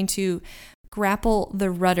 he's going to grapple the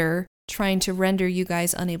rudder, trying to render you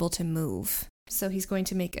guys unable to move. So he's going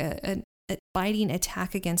to make a biting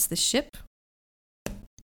attack against the ship.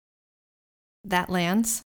 That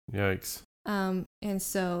lands. Yikes. And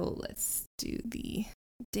so let's do the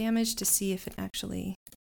damage to see if it actually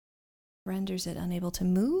renders it unable to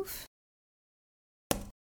move.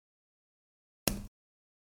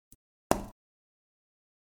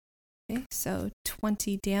 Okay, so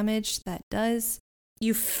 20 damage that does.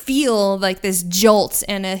 You feel like this jolt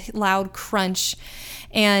and a loud crunch,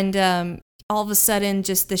 and all of a sudden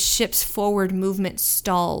just the ship's forward movement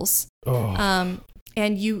stalls. Oh.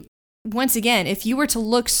 And you, once again, if you were to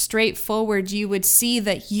look straight forward, you would see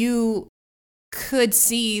that you could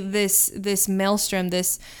see this maelstrom,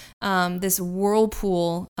 this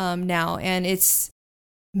whirlpool now, and it's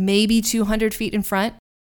maybe 200 feet in front.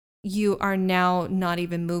 You are now not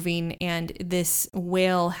even moving, and this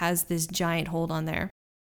whale has this giant hold on there.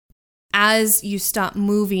 As you stop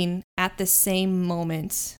moving at the same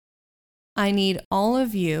moment, I need all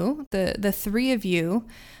of you, the 3 of you,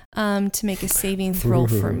 to make a saving throw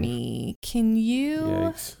for me. Can you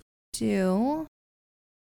Yikes. do...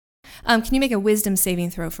 can you make a wisdom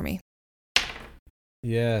saving throw for me?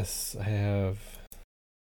 Yes, I have.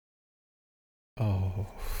 Oh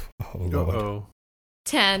Lord. Uh-oh.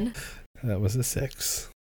 10. That was a 6.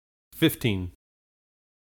 15.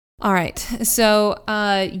 All right. So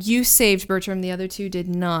you saved, Bertram. The other 2 did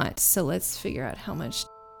not. So let's figure out how much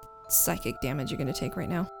psychic damage you're going to take right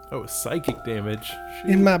now. Oh, psychic damage.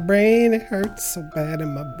 In my brain, it hurts so bad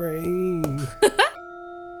in my brain.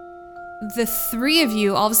 The 3 of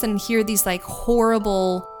you all of a sudden hear these like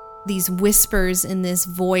horrible, these whispers in this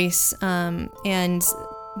voice, and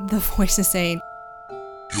the voice is saying,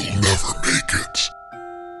 You'll never make it.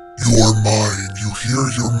 You are mine. You hear?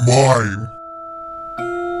 You're mine.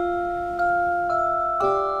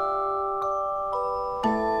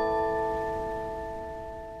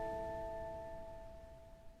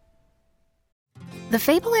 The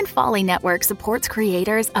Fable and Folly Network supports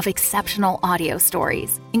creators of exceptional audio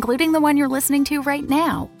stories, including the one you're listening to right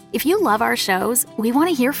now. If you love our shows, we want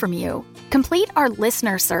to hear from you. Complete our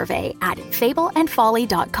listener survey at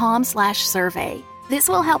fableandfolly.com/survey. This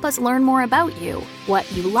will help us learn more about you,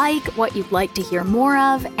 what you like, what you'd like to hear more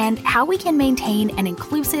of, and how we can maintain an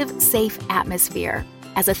inclusive, safe atmosphere.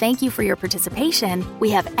 As a thank you for your participation, we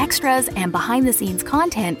have extras and behind-the-scenes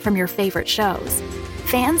content from your favorite shows.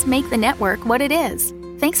 Fans make the network what it is.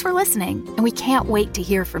 Thanks for listening, and we can't wait to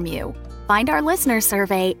hear from you. Find our listener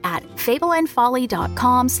survey at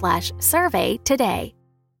fableandfolly.com/survey today.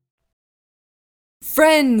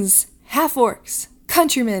 Friends, half-orcs,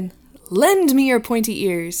 countrymen, lend me your pointy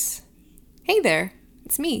ears. Hey there,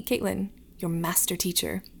 it's me, Caitlin, your master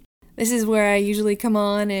teacher. This is where I usually come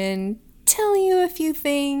on and tell you a few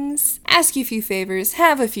things, ask you a few favors,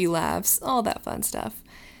 have a few laughs, all that fun stuff.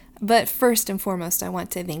 But first and foremost, I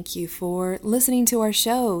want to thank you for listening to our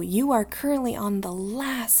show. You are currently on the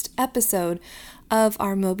last episode of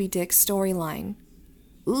our Moby Dick storyline.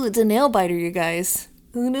 Ooh, it's a nail biter, you guys.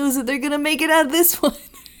 Who knows if they're going to make it out of this one?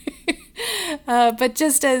 But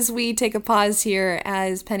just as we take a pause here,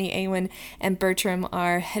 as Penny, Awen, and Bertram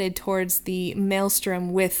are headed towards the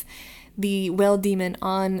maelstrom with the whale demon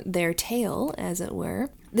on their tail, as it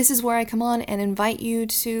were, this is where I come on and invite you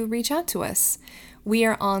to reach out to us. We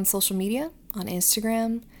are on social media, on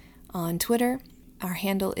Instagram, on Twitter. Our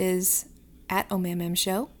handle is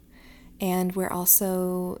 @OMMShow. And we're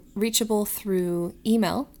also reachable through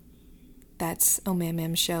email. That's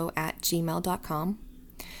omammshow@gmail.com.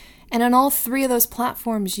 And on all three of those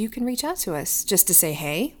platforms, you can reach out to us just to say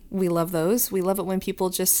hey. We love those. We love it when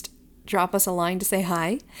people just drop us a line to say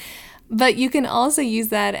hi. But you can also use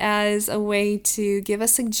that as a way to give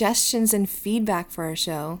us suggestions and feedback for our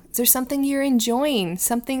show. Is there something you're enjoying?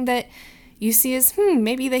 Something that you see as,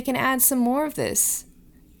 maybe they can add some more of this.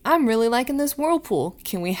 I'm really liking this whirlpool.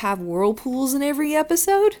 Can we have whirlpools in every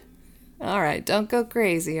episode? All right, don't go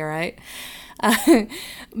crazy, all right?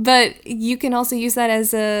 But you can also use that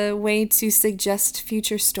as a way to suggest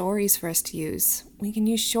future stories for us to use. We can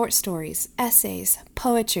use short stories, essays,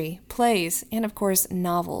 poetry, plays, and of course,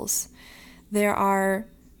 novels. There are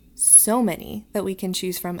so many that we can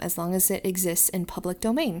choose from as long as it exists in public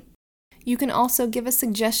domain. You can also give a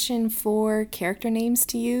suggestion for character names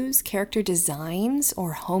to use, character designs,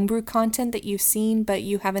 or homebrew content that you've seen but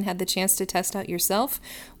you haven't had the chance to test out yourself.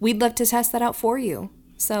 We'd love to test that out for you.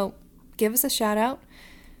 So give us a shout out,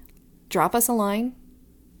 drop us a line,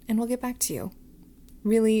 and we'll get back to you.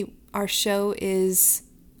 Really, our show is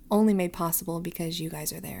only made possible because you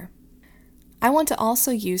guys are there. I want to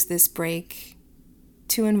also use this break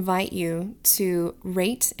to invite you to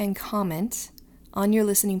rate and comment on your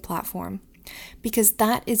listening platform, because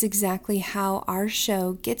that is exactly how our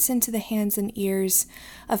show gets into the hands and ears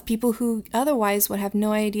of people who otherwise would have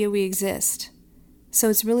no idea we exist.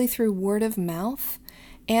 So it's really through word of mouth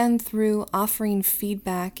and through offering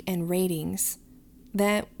feedback and ratings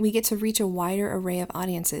that we get to reach a wider array of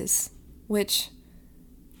audiences, which,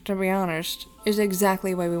 to be honest, is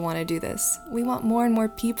exactly why we want to do this. We want more and more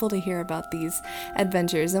people to hear about these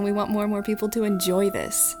adventures, and we want more and more people to enjoy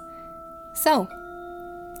this. So,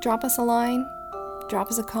 drop us a line,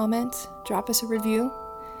 drop us a comment, drop us a review,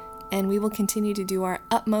 and we will continue to do our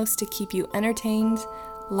utmost to keep you entertained,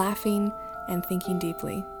 laughing, and thinking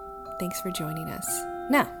deeply. Thanks for joining us.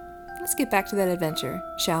 Now, let's get back to that adventure,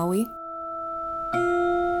 shall we?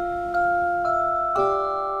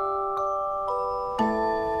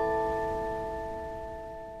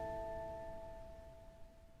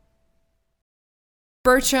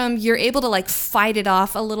 Bertram, you're able to fight it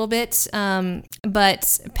off a little bit,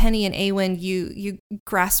 but Penny and Awen, you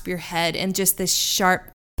grasp your head, and just this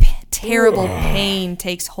sharp, terrible pain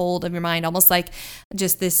takes hold of your mind, almost like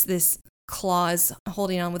just this claws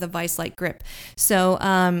holding on with a vice-like grip. So,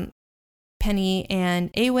 Penny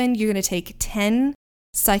and Awen, you're going to take 10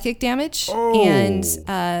 psychic damage, and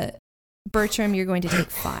Bertram, you're going to take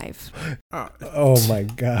 5. Oh my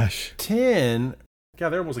gosh. 10? God,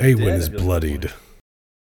 they're almost Awen is bloodied.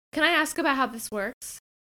 Can I ask about how this works?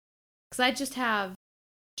 Because I just have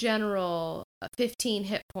general 15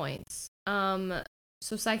 hit points.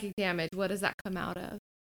 So psychic damage, what does that come out of?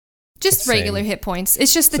 Just regular hit points.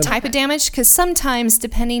 It's just the type of damage, because sometimes,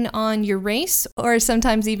 depending on your race or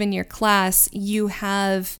sometimes even your class, you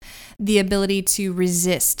have the ability to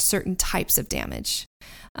resist certain types of damage.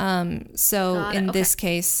 So in this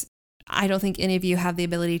case, I don't think any of you have the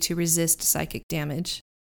ability to resist psychic damage.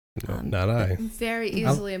 No, not I. Very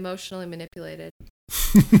easily emotionally manipulated.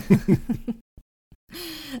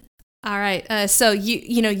 All right. So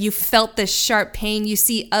you felt this sharp pain. You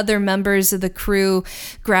see other members of the crew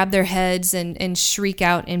grab their heads and shriek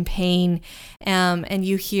out in pain. And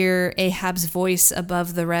you hear Ahab's voice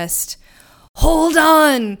above the rest. Hold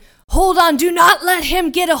on. Hold on. Do not let him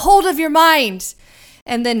get a hold of your mind.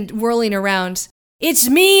 And then whirling around. It's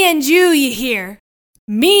me and you hear?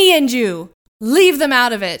 Me and you. Leave them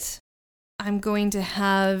out of it. I'm going to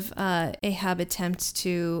have Ahab attempt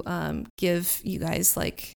to give you guys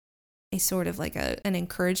like a sort of like an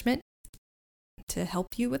encouragement to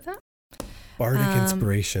help you with that. Bardic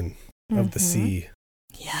inspiration of the sea.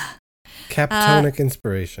 Yeah. Captonic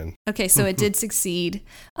inspiration. Okay, so it did succeed.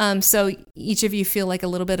 So each of you feel like a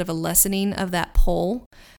little bit of a lessening of that pull.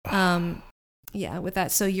 Yeah, with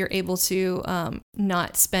that. So you're able to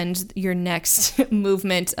not spend your next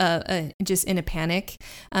movement just in a panic.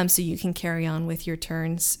 So you can carry on with your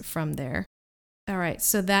turns from there. All right,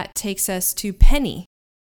 so that takes us to Penny.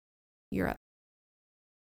 You're up.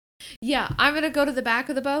 Yeah, I'm going to go to the back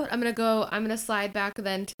of the boat. I'm going to slide back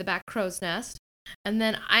then to the back crow's nest. And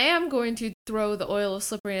then I am going to throw the oil of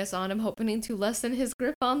slipperiness on him, hoping to lessen his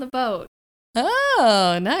grip on the boat.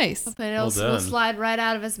 Oh, nice. Hoping it'll slide right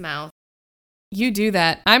out of his mouth. You do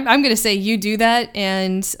that. I'm going to say you do that,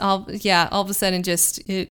 and all of a sudden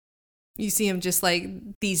you see him just like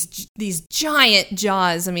these giant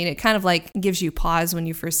jaws. I mean, it kind of like gives you pause when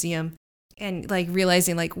you first see him. And like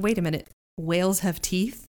realizing like, wait a minute, whales have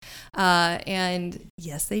teeth? And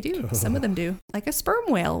yes, they do. Some of them do. Like a sperm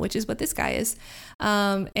whale, which is what this guy is.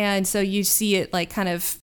 And so you see it like kind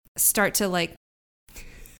of start to like,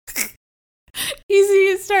 you see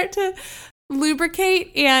it start to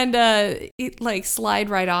lubricate and it like slide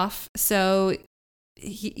right off. So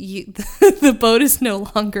the boat is no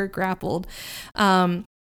longer grappled.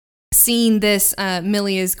 Seeing this,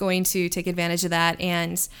 Millie is going to take advantage of that,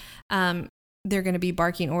 and they're going to be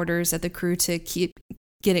barking orders at the crew to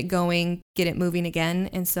get it going, get it moving again.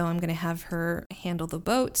 And so I'm going to have her handle the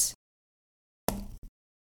boat.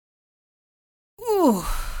 Ooh.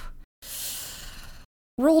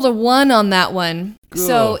 Rolled a 1 on that one. Good.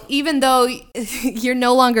 So even though you're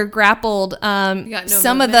no longer grappled,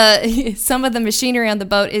 some of the machinery on the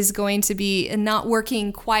boat is going to be not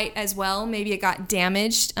working quite as well. Maybe it got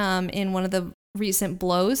damaged in one of the recent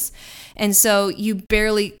blows, and so you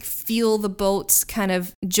barely feel the boat kind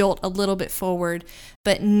of jolt a little bit forward,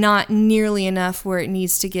 but not nearly enough where it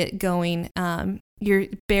needs to get going. You're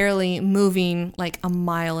barely moving like a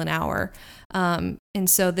mile an hour. And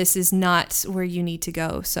so this is not where you need to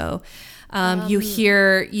go. So you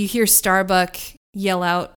hear Starbuck yell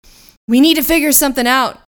out, "We need to figure something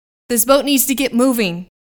out. This boat needs to get moving."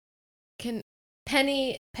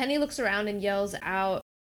 Penny looks around and yells out,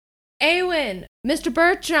 "Awen, Mr.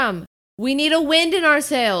 Bertram, we need a wind in our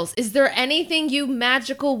sails. Is there anything you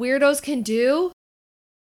magical weirdos can do?"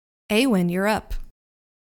 Awen, you're up.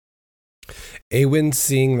 Awen,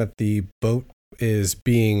 seeing that the boat is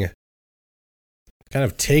being kind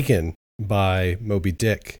of taken by Moby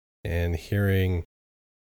Dick and hearing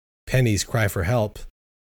Penny's cry for help,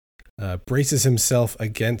 braces himself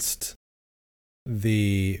against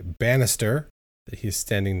the banister that he's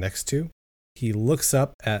standing next to. He looks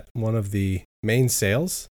up at one of the main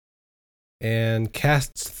sails and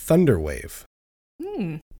casts Thunder Wave.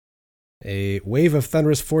 A wave of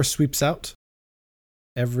thunderous force sweeps out.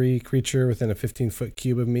 Every creature within a 15-foot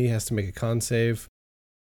cube of me has to make a con save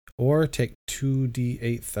or take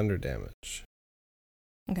 2d8 thunder damage.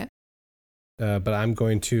 Okay. But I'm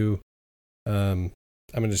going to, I'm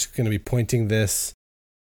just going to be pointing this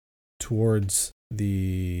towards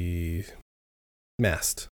the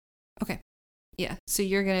mast. Okay. Yeah. So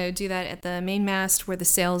you're going to do that at the main mast where the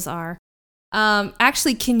sails are.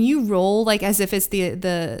 Actually, can you roll like as if it's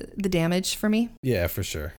the damage for me? Yeah, for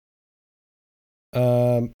sure.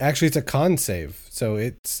 Actually, it's a con save, so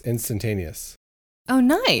it's instantaneous. Oh,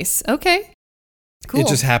 nice. Okay. Cool. It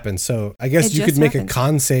just happened. So I guess you could make a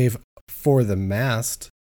con save for the mast.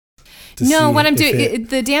 No, what I'm doing,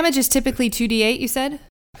 the damage is typically 2d8, you said?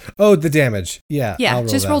 Oh, the damage. Yeah. Yeah,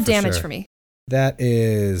 just roll damage for me. That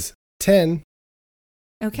is 10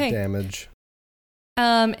 damage.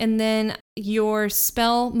 Okay. And then your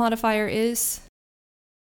spell modifier is?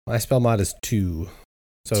 My spell mod is 2.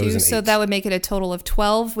 So 2, it was an 8. so that would make it a total of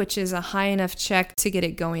 12, which is a high enough check to get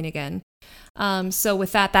it going again. So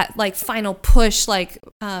with that like final push, like,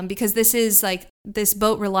 because this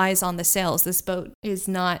boat relies on the sails. This boat is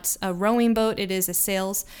not a rowing boat. It is a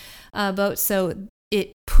sails boat. So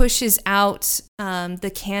it pushes out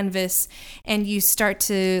the canvas and you start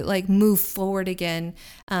to like move forward again,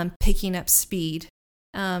 picking up speed.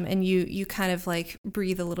 And you kind of like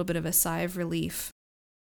breathe a little bit of a sigh of relief.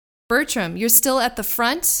 Bertram, you're still at the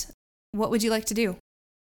front. What would you like to do?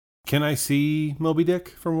 Can I see Moby Dick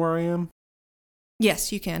from where I am?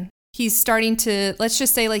 Yes, you can. He's starting to, let's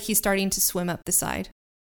just say like he's starting to swim up the side.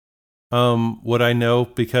 Would I know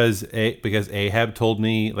because Ahab told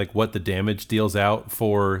me like what the damage deals out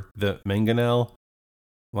for the mangonel?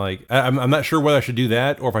 Like I'm not sure whether I should do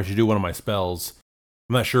that or if I should do one of my spells.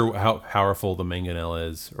 I'm not sure how powerful the mangonel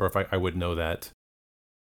is, or if I would know that.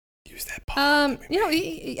 Use that.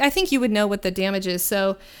 I think you would know what the damage is.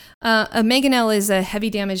 So, a mangonel is a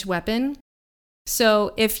heavy damage weapon.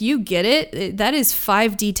 So if you get it, that is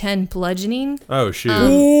 5d10 bludgeoning. Oh shoot!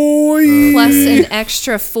 Plus an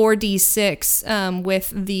extra 4d6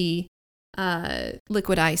 with the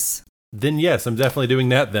liquid ice. Then yes, I'm definitely doing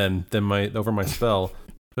that. Then over my spell,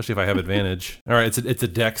 especially if I have advantage. All right, it's a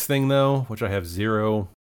dex thing though, which I have zero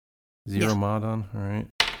mod on. All right.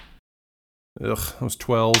 Ugh, that was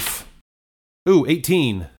 12. Ooh,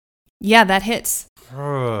 18. Yeah, that hits.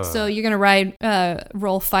 So you're gonna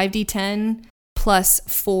roll 5d10 plus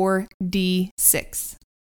 4d6.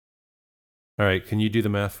 All right, can you do the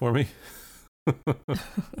math for me?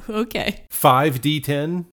 Okay.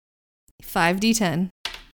 5d10. 5d10.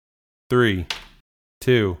 3,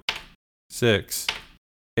 2, 6,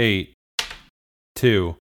 8,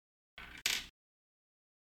 2.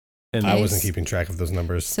 And I wasn't keeping track of those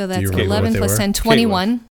numbers. So Do that's you remember 11 what they plus were? 10,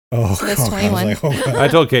 21. Oh, So that's God, I was 21. like, oh, God. I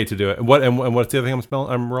told Kate to do it. And what's the other thing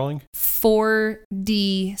I'm rolling?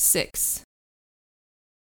 4d6.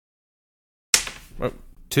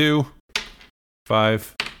 2,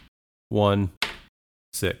 5, 1,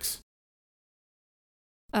 6.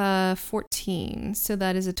 14. So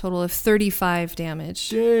that is a total of 35 damage.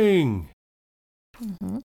 Dang.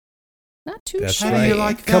 Mm-hmm. Not too That's shabby. How do you right.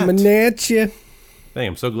 like that? Coming at you. Dang,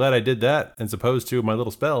 I'm so glad I did that as opposed to my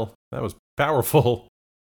little spell. That was powerful.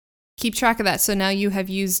 Keep track of that. So now you have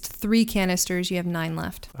used 3 canisters. You have 9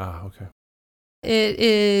 left. Ah, okay. It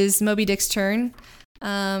is Moby Dick's turn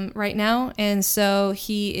right now. And so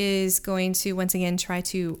he is going to once again try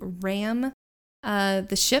to ram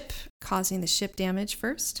the ship, causing the ship damage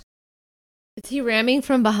first. Is he ramming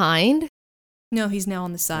from behind? No, he's now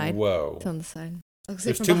on the side. Whoa. It's on the side. Looks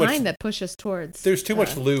There's like too from much- behind that pushes towards. There's too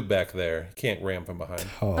much lube back there. You can't ram from behind.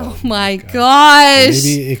 Oh my gosh.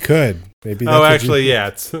 Maybe it could. Maybe that's Oh, what actually, yeah.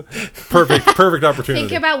 It's perfect opportunity.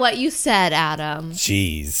 Think about what you said, Adam.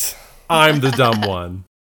 Jeez. I'm the dumb one.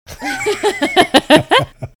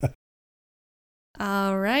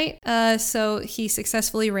 All right. So he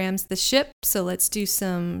successfully rams the ship. So let's do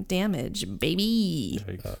some damage, baby.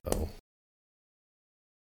 Uh-oh.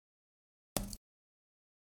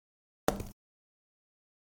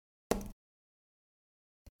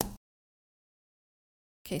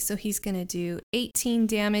 Okay, so he's going to do 18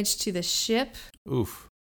 damage to the ship. Oof.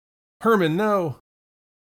 Herman, no.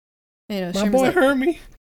 You know, My Sherman's boy like, Hermie.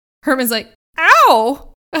 Herman's like,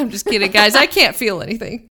 ow! I'm just kidding, guys. I can't feel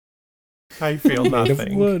anything. I feel Made of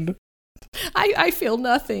nothing. wood. I feel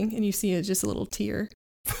nothing. And you see just a little tear.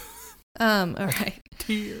 All right.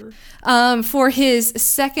 Tear. For his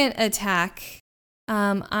second attack,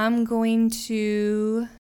 I'm going to...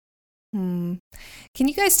 Can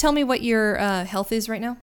you guys tell me what your health is right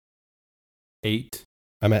now? 8.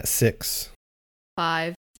 I'm at 6.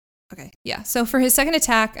 5. Okay, yeah. So for his second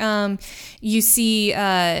attack, you see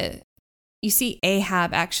Ahab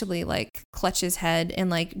actually like clutch his head and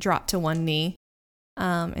like drop to one knee.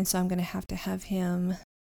 And so I'm gonna have to have him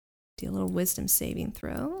do a little wisdom saving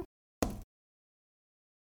throw.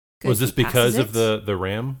 Good, Was this he passes because of it. the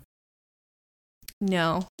ram?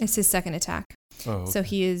 No, it's his second attack. Oh, okay. So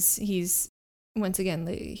he's once again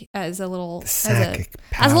as a little Psychic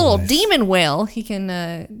as a little powers. demon whale, he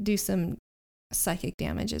can do some psychic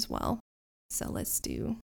damage as well. So let's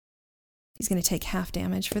do. He's going to take half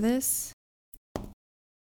damage for this.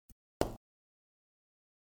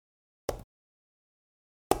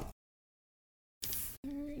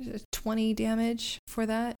 There's 20 damage for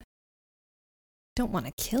that. Don't want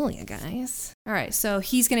to kill you guys. All right, so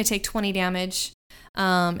he's going to take 20 damage.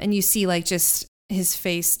 And you see like just his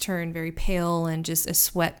face turn very pale and just a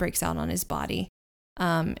sweat breaks out on his body.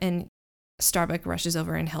 And Starbuck rushes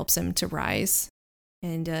over and helps him to rise.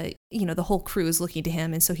 And, the whole crew is looking to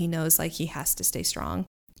him. And so he knows like he has to stay strong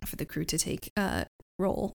for the crew to take for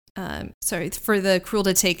the crew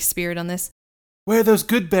to take spirit on this. Where are those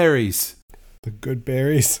good berries? The good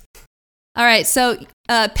berries. All right, so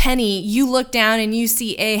Penny, you look down and you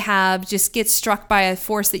see Ahab just get struck by a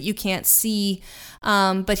force that you can't see,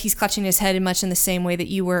 but he's clutching his head in much in the same way that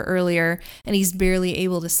you were earlier, and he's barely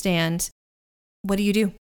able to stand. What do you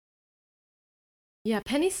do? Yeah,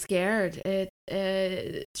 Penny's scared.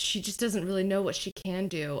 She just doesn't really know what she can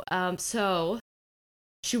do. So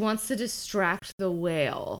she wants to distract the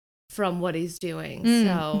whale from what he's doing.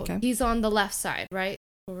 He's on the left side, right?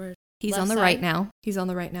 He's on the right now. He's on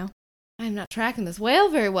the right now. I'm not tracking this whale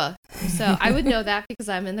very well. So I would know that because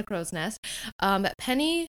I'm in the crow's nest. But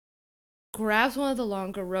Penny grabs one of the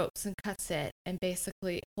longer ropes and cuts it and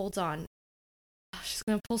basically holds on. She's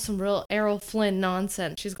going to pull some real Errol Flynn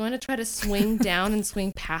nonsense. She's going to try to swing down and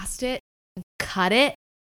swing past it and cut it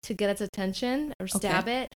to get its attention or stab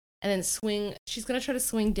it. And then swing. She's going to try to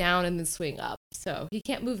swing down and then swing up. So he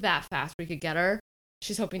can't move that fast where he could get her.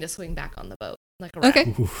 She's hoping to swing back on the boat like a rat.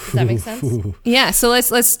 Okay. Does that make sense? Yeah. So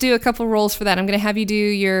let's do a couple rolls for that. I'm going to have you do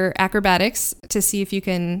your acrobatics to see if you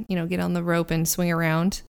can, get on the rope and swing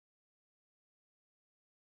around.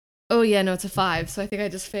 Oh, yeah, no, it's a 5, so I think I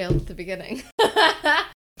just failed at the beginning.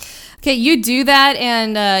 Okay, you do that,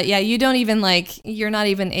 and you don't even, you're not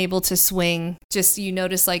even able to swing. Just, you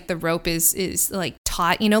notice, the rope is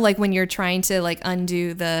taut, like when you're trying to,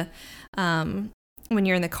 undo the, when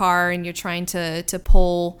you're in the car and you're trying to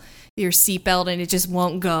pull your seatbelt and it just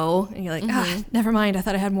won't go, and you're like, never mind, I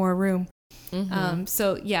thought I had more room.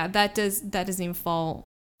 So, yeah, that doesn't even fall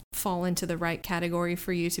into the right category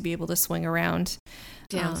for you to be able to swing around.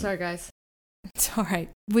 Damn, sorry guys. It's all right.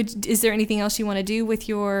 Is there anything else you want to do with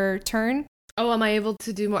your turn? Oh, am I able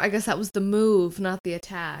to do more? I guess that was the move, not the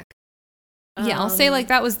attack. Yeah, I'll say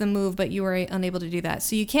that was the move, but you were unable to do that.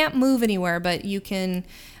 So you can't move anywhere, but you can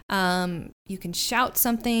shout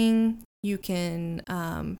something. You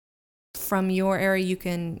can from your area you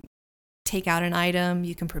can take out an item.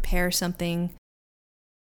 You can prepare something.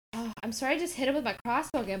 Oh, I'm sorry I just hit him with my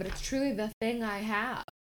crossbow again, but it's truly the thing I have.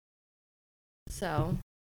 So,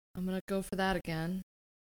 I'm going to go for that again.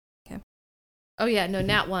 Okay. Oh, yeah, no,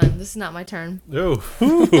 nat 1. This is not my turn. Oh.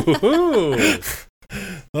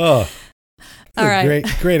 Oh. All right.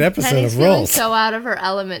 Great episode Penny's of feeling rolls. so out of her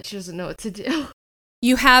element, she doesn't know what to do.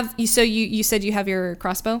 You said you have your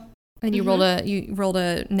crossbow, and you rolled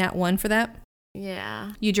a nat 1 for that?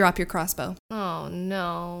 Yeah. You drop your crossbow. Oh,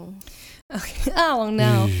 no. Okay. Oh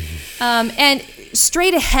no. And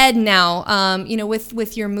straight ahead now,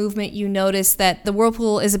 with your movement, you notice that the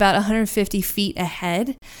whirlpool is about 150 feet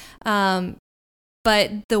ahead.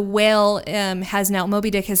 But the whale Moby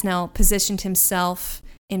Dick has now positioned himself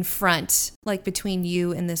in front, between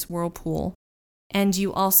you and this whirlpool. And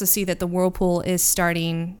you also see that the whirlpool is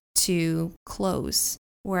starting to close,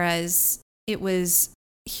 whereas it was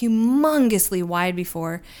humongously wide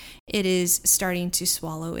before. It is starting to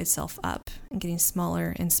swallow itself up and getting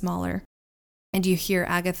smaller and smaller. And you hear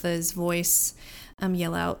Agatha's voice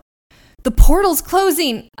yell out, "The portal's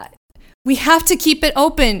closing! We have to keep it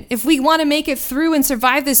open. If we want to make it through and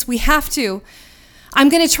survive this, we have to. I'm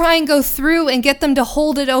going to try and go through and get them to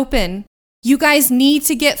hold it open. You guys need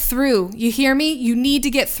to get through. You hear me? You need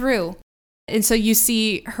to get through." And so you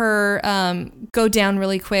see her go down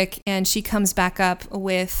really quick, and she comes back up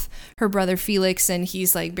with her brother Felix, and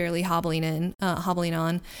he's barely hobbling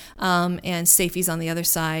on, and Safie's on the other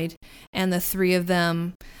side. And the three of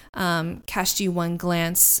them cast you one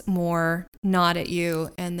glance more, nod at you,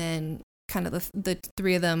 and then kind of the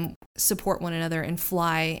three of them support one another and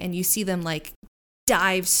fly, and you see them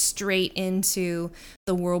dive straight into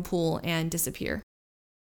the whirlpool and disappear.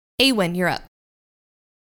 Awen, you're up.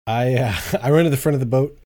 I run to the front of the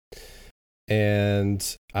boat,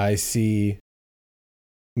 and I see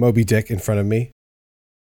Moby Dick in front of me,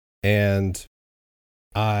 and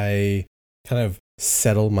I kind of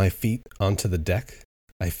settle my feet onto the deck.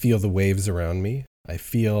 I feel the waves around me. I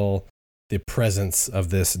feel the presence of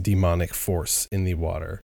this demonic force in the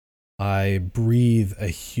water. I breathe a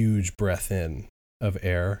huge breath in of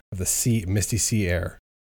air, of the sea, misty sea air,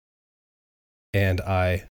 and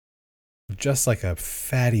I, just like a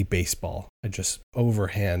fatty baseball, I just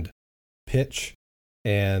overhand pitch,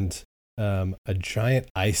 and a giant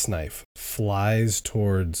ice knife flies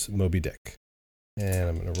towards Moby Dick. And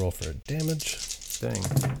I'm going to roll for damage. Dang.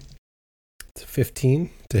 It's a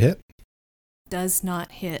 15 to hit. Does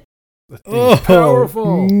not hit. Oh,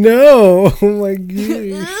 powerful. No. Oh, my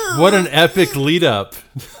gosh. What an epic lead up.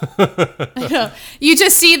 I know. You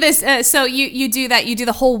just see this. So you do that. You do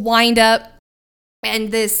the whole wind up.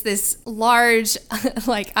 And this large,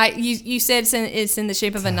 you said it's in the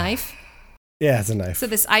shape of a knife? Yeah, it's a knife. So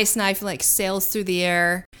this ice knife sails through the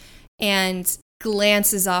air and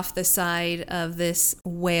glances off the side of this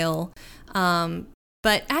whale.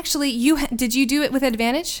 But actually, did you do it with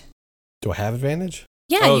advantage? Do I have advantage?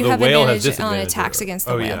 Yeah, you the have whale advantage has on disadvantage attacks against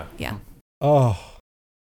the whale. Yeah. Oh,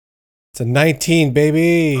 it's a 19,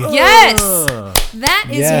 baby. Yes! That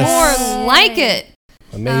is Yes. more like it.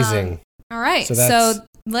 Amazing. All right, so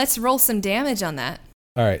let's roll some damage on that.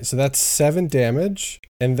 All right, so that's 7 damage,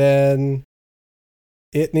 and then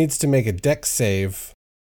it needs to make a dex save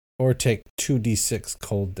or take 2d6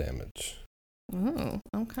 cold damage. Ooh,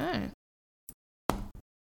 okay.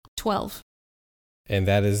 12. And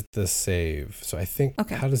that is the save. So I think,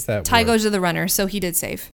 Okay. how does that Ty work? goes to the runner, so he did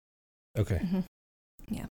save. Okay.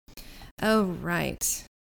 Yeah. Oh, right.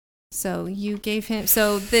 So you gave him,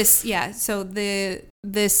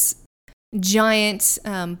 this giant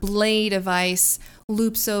blade of ice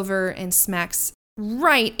loops over and smacks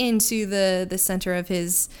right into the center of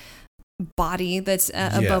his body that's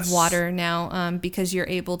above Yes. water now, because you're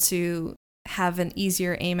able to have an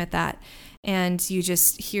easier aim at that. And you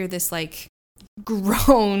just hear this like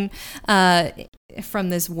groan from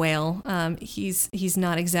this whale. He's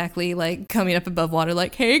not exactly like coming up above water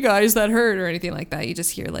like, hey guys, that hurt, or anything like that. You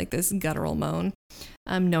just hear like this guttural moan,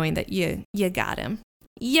 knowing that you got him.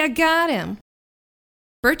 You got him.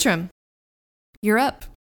 Bertram, you're up.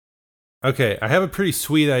 Okay, I have a pretty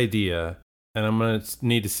sweet idea, and I'm gonna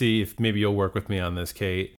need to see if maybe you'll work with me on this,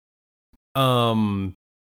 Kate.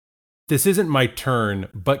 This isn't my turn,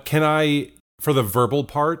 but can I, for the verbal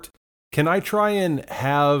part, can I try and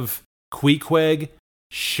have Queequeg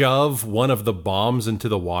shove one of the bombs into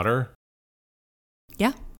the water?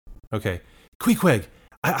 Yeah. Okay. Queequeg,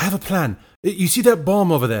 I have a plan. You see that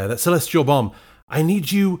bomb over there, that celestial bomb?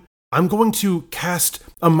 I'm going to cast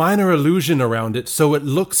a minor illusion around it so it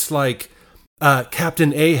looks like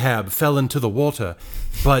Captain Ahab fell into the water,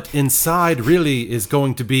 but inside really is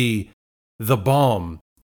going to be the bomb.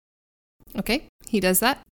 Okay, he does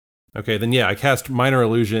that. Okay, then I cast minor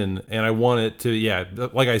illusion, and I want it to,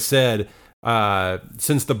 like I said,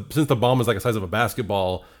 since the bomb is like the size of a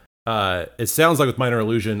basketball, it sounds like with minor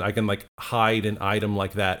illusion I can like hide an item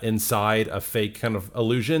like that inside a fake kind of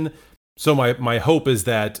illusion. So my hope is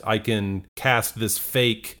that I can cast this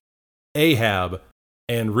fake Ahab,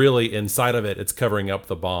 and really inside of it, it's covering up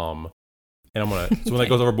the bomb. And so when that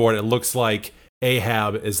goes overboard, it looks like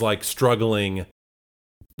Ahab is like struggling,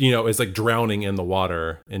 is like drowning in the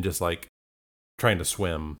water and just like trying to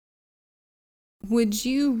swim. Would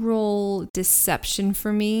you roll deception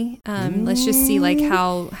for me? Let's just see like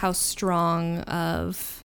how strong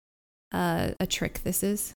of a trick this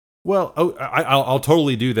is. Well, I'll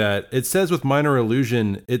totally do that. It says with minor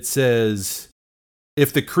illusion, it says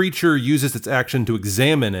if the creature uses its action to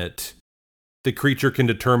examine it, the creature can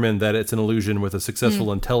determine that it's an illusion with a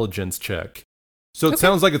successful intelligence check. So it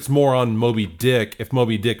sounds like it's more on Moby Dick if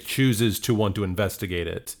Moby Dick chooses to want to investigate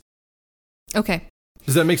it. Okay.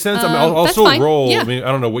 Does that make sense? I'll that's still fine. roll. Yeah. I mean, I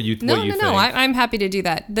don't know what you think. No. I'm happy to do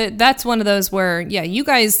that. That's one of those where, you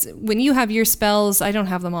guys, when you have your spells, I don't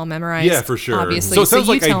have them all memorized. Yeah, for sure. Obviously. So it sounds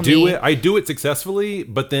like I do it successfully,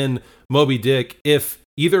 but then Moby Dick, if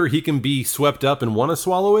either he can be swept up and want to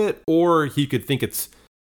swallow it, or he could think it's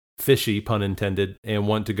fishy, pun intended, and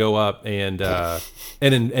want to go up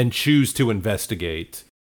and choose to investigate.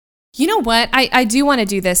 You know what? I do want to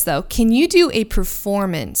do this, though. Can you do a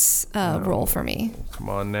performance roll for me? Come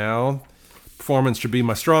on now. Performance should be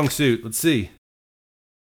my strong suit. Let's see.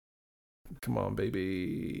 Come on,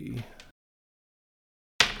 baby.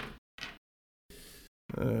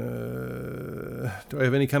 Do I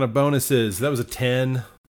have any kind of bonuses? That was a 10.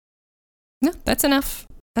 No, that's enough.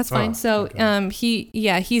 That's fine. So, okay.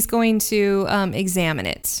 he's going to examine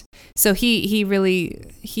it. So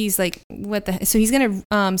he's like, what the? So he's going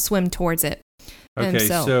to swim towards it. Okay,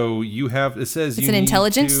 so you have, it says it's you an need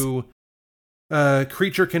intelligence?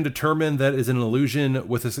 Creature can determine that is an illusion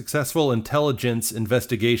with a successful intelligence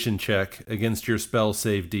investigation check against your spell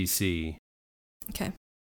save DC. Okay.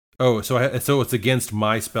 Oh, so it's against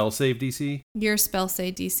my spell save DC? Your spell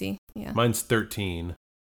save DC, yeah. Mine's 13.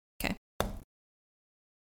 Okay.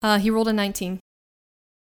 He rolled a 19.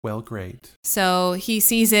 Well, great. So he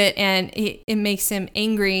sees it, and it makes him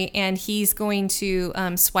angry, and he's going to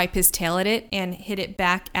swipe his tail at it and hit it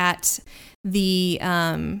back at the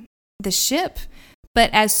ship. But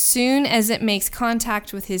as soon as it makes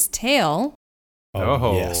contact with his tail,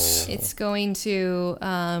 yes, it's going to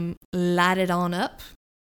light it on up.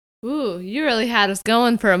 Ooh, you really had us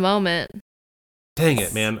going for a moment. Dang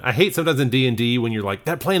it, man. I hate sometimes in D&D when you're like,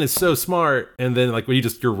 that plan is so smart, and then like when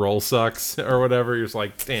your roll sucks or whatever, you're just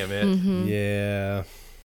like, damn it. Mm-hmm. Yeah.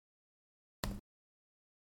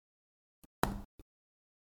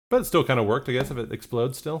 But it still kind of worked, I guess, if it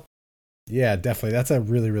explodes still. Yeah, definitely. That's a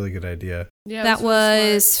really, really good idea. Yeah, That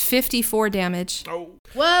was 54 damage. Oh.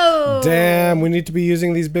 Whoa! Damn, we need to be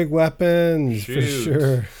using these big weapons for Shoot.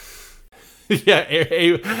 sure. Yeah,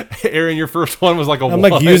 Aaron, your first one was like a I'm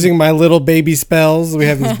one. like using my little baby spells. We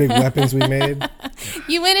have these big weapons we made.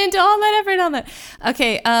 You went into all that effort on that.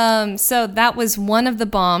 Okay, so that was one of the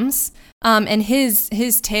bombs. And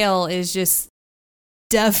his tail is just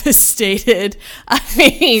devastated. I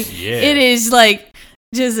mean, it is like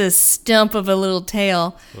just a stump of a little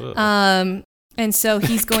tail. And so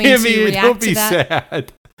he's going to react to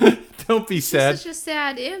that. Don't be sad. It's such a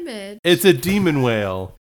sad image. It's a demon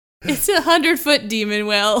whale. It's a 100-foot demon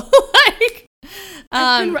whale. Like,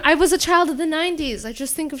 I was a child of the 90s. I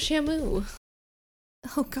just think of Shamu.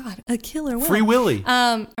 oh God, a killer whale. Free Willy.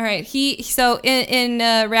 All right. So in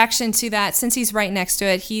reaction to that, since he's right next to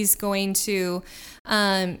it, he's going to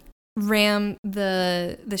ram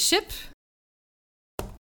the ship.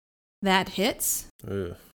 That hits.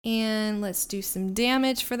 Ugh. And let's do some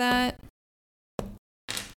damage for that.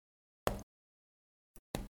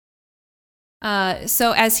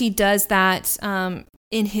 So as he does that,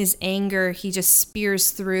 in his anger, he just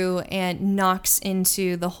spears through and knocks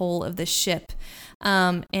into the hull of the ship.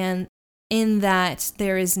 And in that,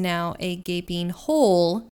 there is now a gaping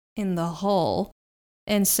hole in the hull.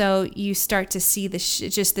 And so you start to see the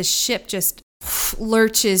ship just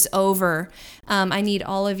lurches over. I need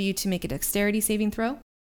all of you to make a dexterity saving throw.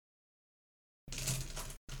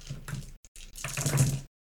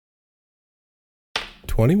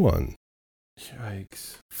 21.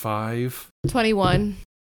 Yikes. 5. 21.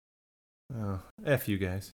 Oh, F you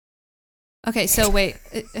guys. Okay, so wait.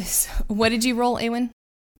 What did you roll, Awen?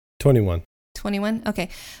 21. 21? Okay.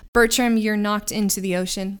 Bertram, you're knocked into the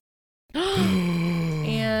ocean.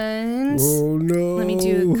 And Oh no. let me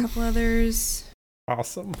do a couple others.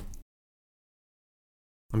 Awesome.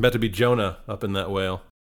 I'm about to be Jonah up in that whale.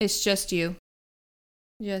 It's just you.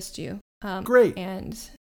 Just you. Great. And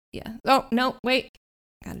yeah. Oh, no, wait.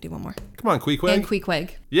 Gotta do one more. Come on, Queequeg. And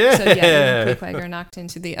Queequeg. Yeah. So yeah, you and Queequeg are knocked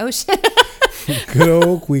into the ocean. Good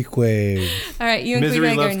old Queequeg. All right, you and Misery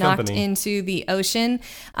Queequeg are loves knocked company. into the ocean.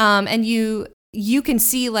 And you can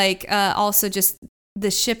see like also just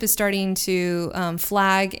the ship is starting to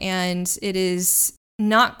flag, and it is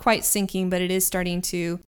not quite sinking, but it is starting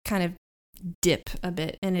to kind of dip a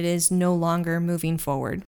bit, and it is no longer moving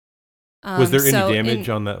forward. Was there any so damage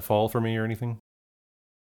on that fall for me or anything?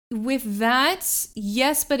 With that,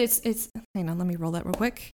 yes, but it's. Hang on, let me roll that real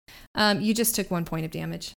quick. You just took 1 point of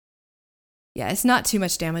damage. Yeah, it's not too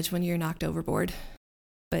much damage when you're knocked overboard,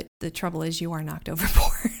 but the trouble is you are knocked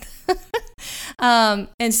overboard.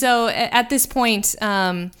 And so at this point,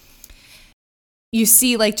 you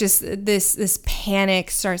see like just this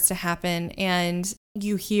panic starts to happen, and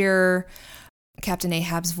you hear Captain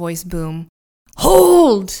Ahab's voice boom.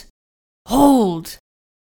 Hold!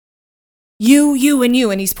 You, and you,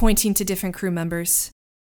 and he's pointing to different crew members.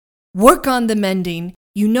 Work on the mending.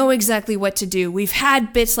 You know exactly what to do. We've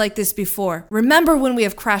had bits like this before. Remember when we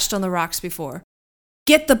have crashed on the rocks before.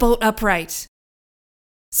 Get the boat upright.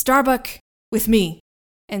 Starbuck with me.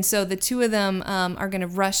 And so the two of them are going to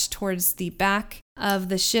rush towards the back of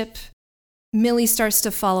the ship. Millie starts to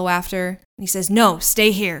follow after. He says, no, stay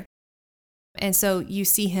here. And so you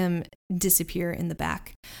see him disappear in the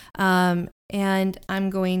back. And I'm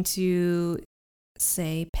going to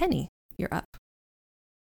say, Penny, you're up.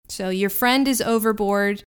 So your friend is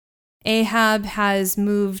overboard. Ahab has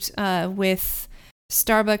moved with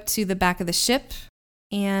Starbuck to the back of the ship.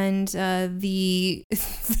 And the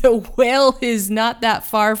whale is not that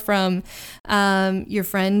far from your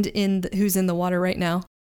friend who's in the water right now.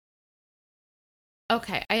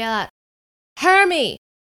 Okay, I yell out, Hermie,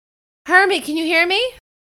 can you hear me?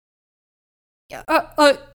 Yeah,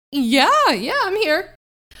 I'm here.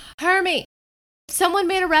 Hermie, someone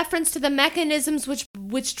made a reference to the mechanisms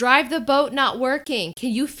which drive the boat not working. Can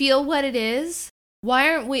you feel what it is?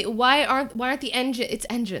 Why aren't the engine? It's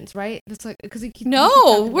engines, right? It's like because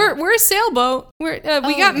we're a sailboat. We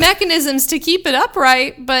got mechanisms to keep it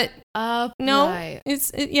upright, but no,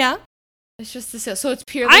 it's It's just the sail, so it's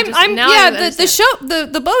purely.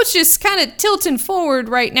 The boat's just kind of tilting forward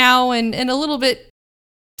right now, and a little bit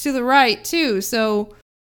to the right too. So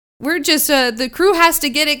we're just the crew has to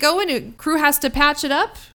get it going. The crew has to patch it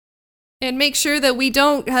up and make sure that we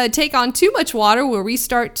don't take on too much water where we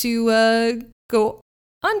start to go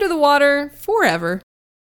under the water forever.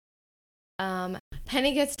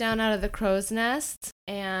 Penny gets down out of the crow's nest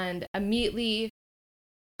and immediately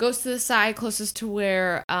goes to the side closest to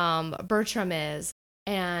where Bertram is,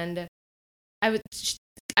 and I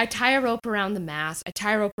tie a rope around the mast, I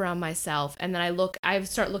tie a rope around myself, and then I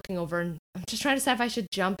start looking over, and I'm just trying to decide if I should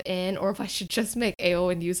jump in or if I should just make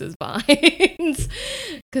Aowen use his vines,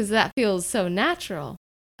 because that feels so natural.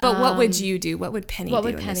 But what would you do? What would Penny do? What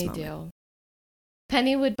would Penny do?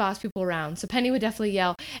 Penny would boss people around. So Penny would definitely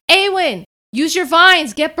yell, Awen, use your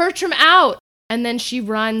vines, get Bertram out. And then she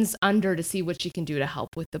runs under to see what she can do to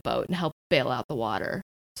help with the boat and help bail out the water.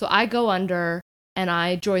 So I go under and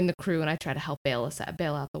I join the crew and I try to help bail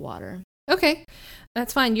out the water. Okay,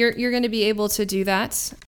 that's fine. You're going to be able to do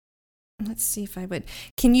that. Let's see if I would.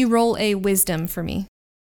 Can you roll a wisdom for me?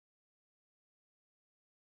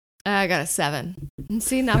 I got a 7.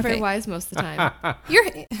 See, not very wise most of the time.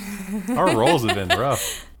 Our rolls have been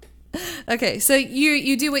rough. Okay, so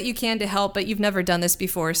you do what you can to help, but you've never done this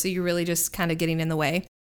before, so you're really just kind of getting in the way.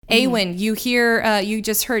 Awen, you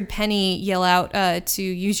just heard Penny yell out to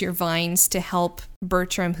use your vines to help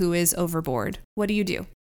Bertram, who is overboard. What do you do?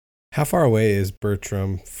 How far away is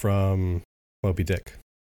Bertram from Moby Dick?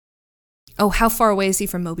 Oh, how far away is he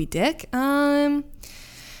from Moby Dick?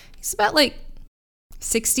 He's about like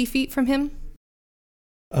 60 feet from him.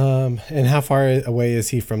 And how far away is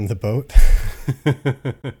he from the boat?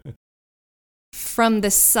 From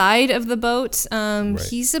the side of the boat, Right.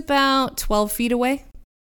 He's about 12 feet away.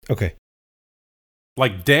 Okay.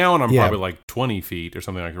 Like down, I'm Yeah. probably like 20 feet or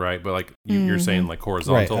something like right, but like you're saying like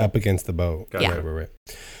horizontal. Right, up against the boat. Got it. Right.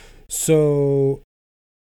 So,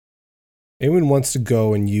 Awen wants to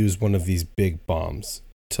go and use one of these big bombs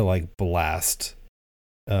to like blast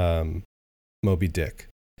Moby Dick.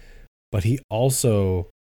 But he also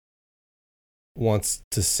wants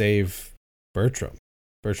to save Bertram.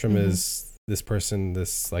 Bertram is this person,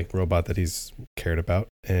 this like robot that he's cared about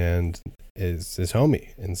and is his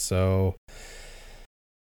homie. And so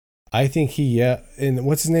I think and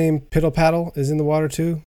what's his name? Piddle Paddle is in the water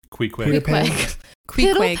too? Queequeg.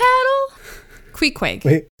 Queequeg. Paddle? Queequeg.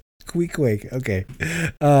 Wait, Queequeg. Okay.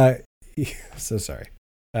 So sorry.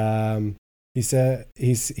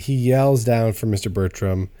 He yells down for Mr.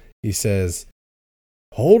 Bertram. He says,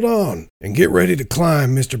 "Hold on and get ready to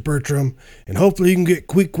climb, Mr. Bertram, and hopefully you can get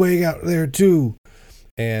Queequeg out there too."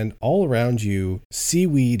 And all around you,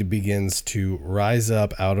 seaweed begins to rise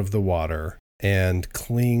up out of the water and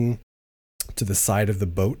cling to the side of the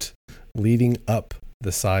boat, leading up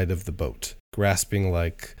the side of the boat, grasping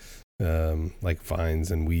like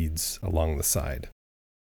vines and weeds along the side.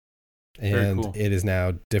 And cool. It is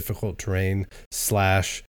now difficult terrain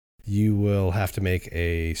 / you will have to make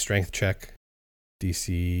a strength check,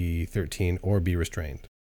 DC 13, or be restrained.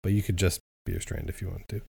 But you could just be restrained if you want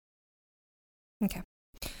to. Okay.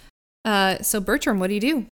 So Bertram, what do you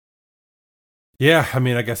do? Yeah, I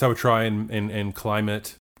mean, I guess I would try and climb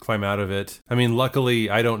out of it. I mean, luckily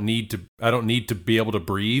I don't need to be able to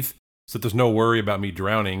breathe, so there's no worry about me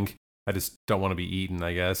drowning. I just don't want to be eaten,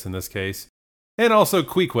 I guess, in this case. And also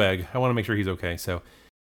Queequeg. I want to make sure he's okay. So,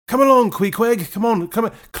 come along, Queequeg. Come on,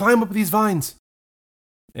 climb up these vines.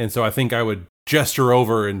 And so I think I would gesture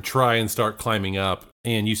over and try and start climbing up.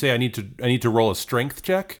 And you say I need to roll a strength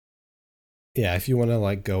check? Yeah, if you want to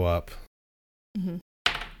like go up. Mm-hmm.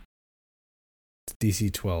 It's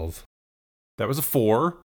DC 12. That was a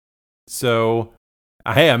 4. So,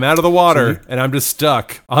 hey, I'm out of the water and I'm just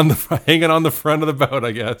stuck hanging on the front of the boat,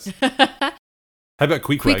 I guess. How about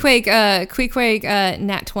Queequeg? Queequeg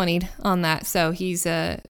nat 20'd on that, so he's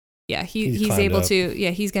able up. to.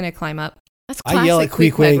 Yeah, he's gonna climb up. That's classic I yell at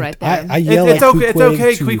Queequeg right there. I yell It's at okay, it's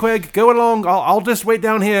okay, to- Queequeg. Go along. I'll just wait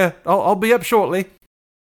down here. I'll be up shortly.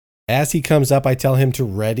 As he comes up, I tell him to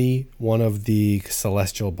ready one of the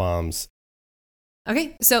celestial bombs.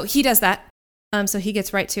 Okay, so he does that. So he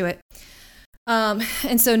gets right to it.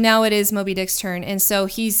 And so now it is Moby Dick's turn, and so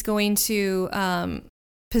he's going to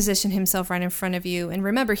position himself right in front of you. And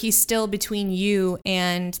remember, he's still between you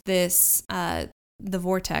and this the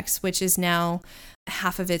vortex, which is now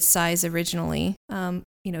half of its size originally.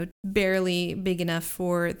 Barely big enough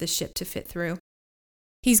for the ship to fit through.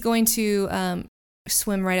 He's going to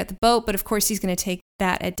swim right at the boat, but of course he's going to take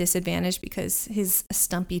that at disadvantage because his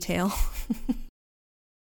stumpy tail.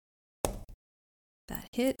 That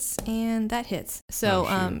hits and that hits.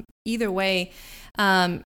 So either way,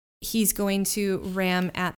 he's going to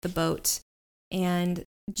ram at the boat. And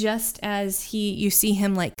just as you see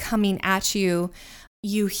him like coming at you,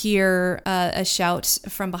 you hear a shout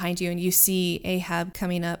from behind you and you see Ahab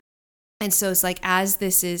coming up. And so it's like as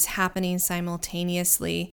this is happening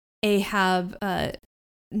simultaneously, Ahab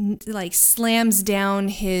like slams down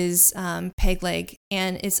his peg leg,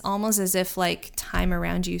 and it's almost as if like time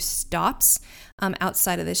around you stops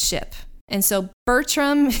outside of the ship. And so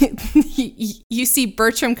Bertram, you see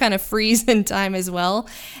Bertram kind of freeze in time as well,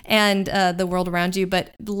 and the world around you,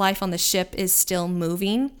 but life on the ship is still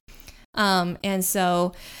moving. And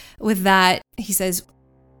so with that, he says,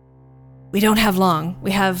 "We don't have long.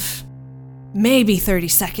 We have maybe 30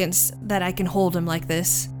 seconds that I can hold him like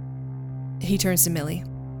this." He turns to Millie.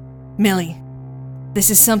 Millie, this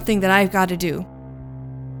is something that I've got to do.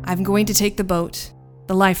 I'm going to take the boat,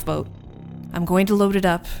 the lifeboat. I'm going to load it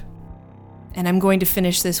up, and I'm going to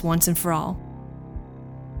finish this once and for all.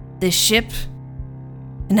 This ship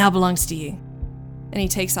now belongs to you. And he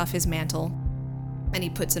takes off his mantle, and he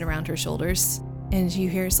puts it around her shoulders. And you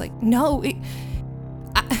hear it's like, no,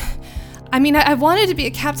 I wanted to be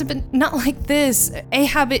a captain, but not like this.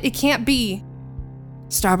 Ahab, it can't be.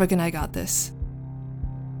 Starbuck and I got this.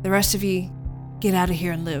 The rest of you, get out of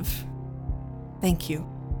here and live. Thank you.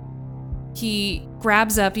 He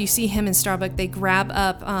grabs up, you see him and Starbuck, they grab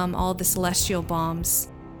up all the celestial bombs,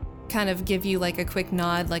 kind of give you like a quick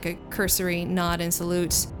nod, like a cursory nod and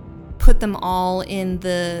salute, put them all in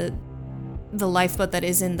the lifeboat that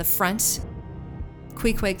is in the front.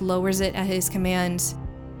 Queequeg lowers it at his command,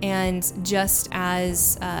 and just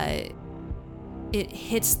as it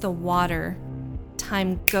hits the water,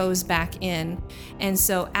 time goes back in. And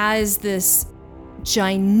so as this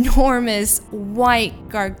ginormous white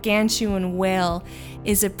gargantuan whale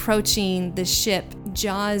is approaching the ship,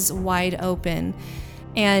 jaws wide open,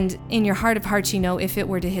 and in your heart of hearts, you know if it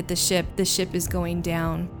were to hit the ship is going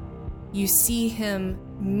down. You see him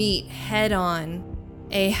meet head on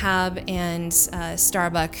Ahab and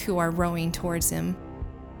Starbuck, who are rowing towards him.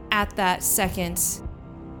 At that second,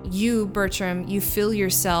 you, Bertram, you feel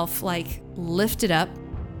yourself like lifted up.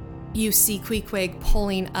 You see Queequeg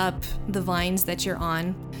pulling up the vines that you're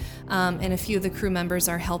on, and a few of the crew members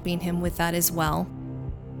are helping him with that as well.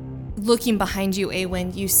 Looking behind you,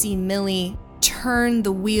 Awen, you see Millie turn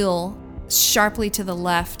the wheel sharply to the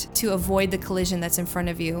left to avoid the collision that's in front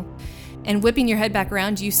of you. And whipping your head back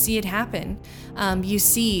around, you see it happen. You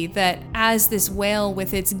see that as this whale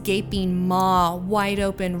with its gaping maw wide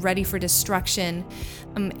open, ready for destruction,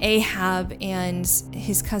 Ahab and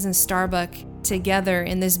his cousin Starbuck together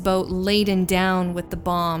in this boat laden down with the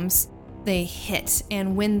bombs, they hit.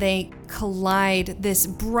 And when they collide, this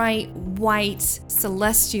bright white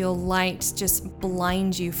celestial light just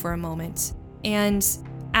blinds you for a moment. And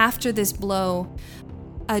after this blow,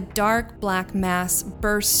 a dark black mass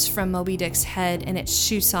bursts from Moby Dick's head and it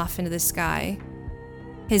shoots off into the sky.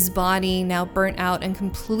 His body, now burnt out and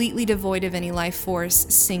completely devoid of any life force,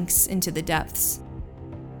 sinks into the depths.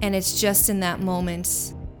 And it's just in that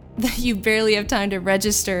moment that you barely have time to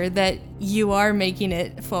register that you are making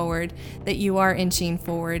it forward, that you are inching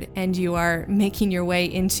forward, and you are making your way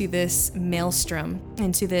into this maelstrom,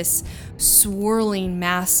 into this swirling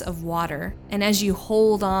mass of water. And as you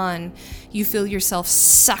hold on, you feel yourself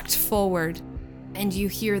sucked forward, and you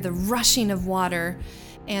hear the rushing of water,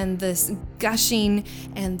 and this gushing,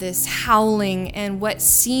 and this howling, and what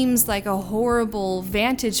seems like a horrible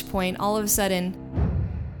vantage point all of a sudden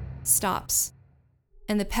stops.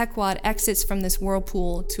 And the Pequod exits from this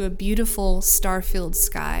whirlpool to a beautiful star-filled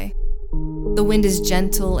sky. The wind is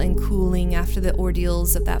gentle and cooling after the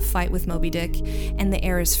ordeals of that fight with Moby Dick, and the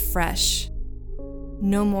air is fresh.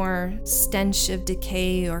 No more stench of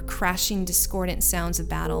decay or crashing discordant sounds of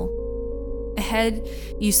battle. Ahead,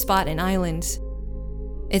 you spot an island.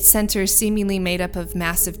 Its center seemingly made up of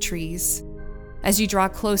massive trees. As you draw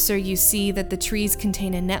closer, you see that the trees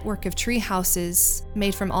contain a network of tree houses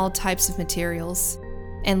made from all types of materials.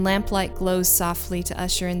 And lamplight glows softly to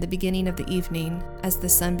usher in the beginning of the evening as the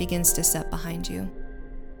sun begins to set behind you.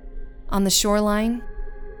 On the shoreline,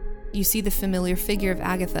 you see the familiar figure of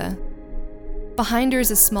Agatha. Behind her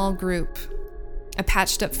is a small group, a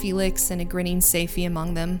patched-up Felix and a grinning Safie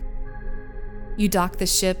among them. You dock the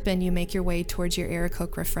ship and you make your way towards your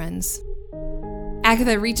Aarakocra friends.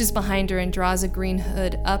 Agatha reaches behind her and draws a green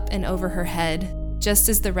hood up and over her head, just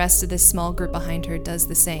as the rest of this small group behind her does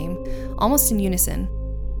the same, almost in unison.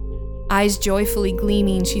 Eyes joyfully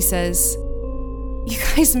gleaming, she says, "You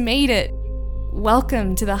guys made it!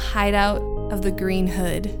 Welcome to the hideout of the Green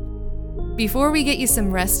Hood. Before we get you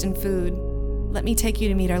some rest and food, let me take you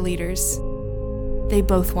to meet our leaders. They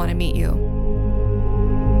both want to meet you."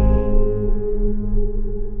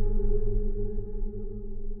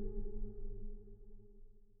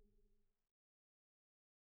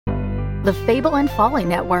 The Fable and Folly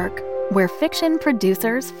Network, where fiction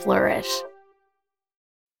producers flourish.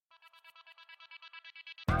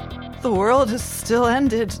 The world has still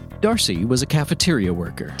ended. Darcy was a cafeteria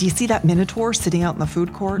worker. Do you see that Minotaur sitting out in the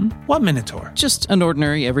food court? What Minotaur? Just an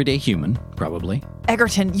ordinary, everyday human, probably.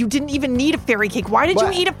 Egerton, you didn't even need a fairy cake. Why did you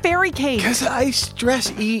eat a fairy cake? Because I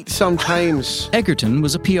stress eat sometimes. Egerton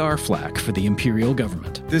was a PR flack for the Imperial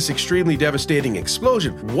government. This extremely devastating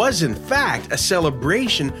explosion was in fact a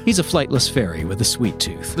celebration. He's a flightless fairy with a sweet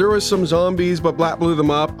tooth. There was some zombies, but Black blew them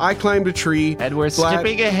up. I climbed a tree. And we're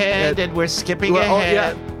skipping ahead, and we're skipping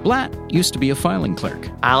ahead. Oh, yeah. Blatt used to be a filing clerk.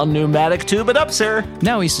 I'll pneumatic tube it up, sir.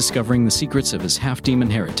 Now he's discovering the secrets of his half-demon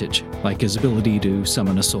heritage, like his ability to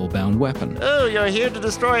summon a soul-bound weapon. Oh, you're here to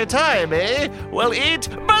destroy time, eh? Well, eat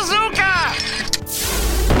bazooka!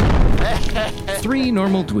 3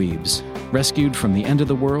 normal dweebs, rescued from the end of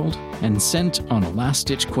the world and sent on a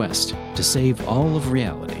last-ditch quest to save all of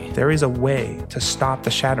reality. There is a way to stop the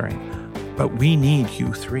shattering, but we need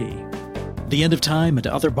you 3. The End of Time and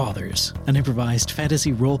Other Bothers, an improvised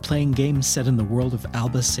fantasy role-playing game set in the world of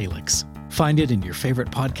Alba Salix. Find it in your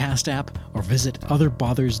favorite podcast app or visit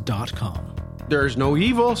otherbothers.com. There's no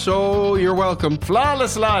evil, so you're welcome.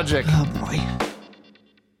 Flawless logic. Oh boy.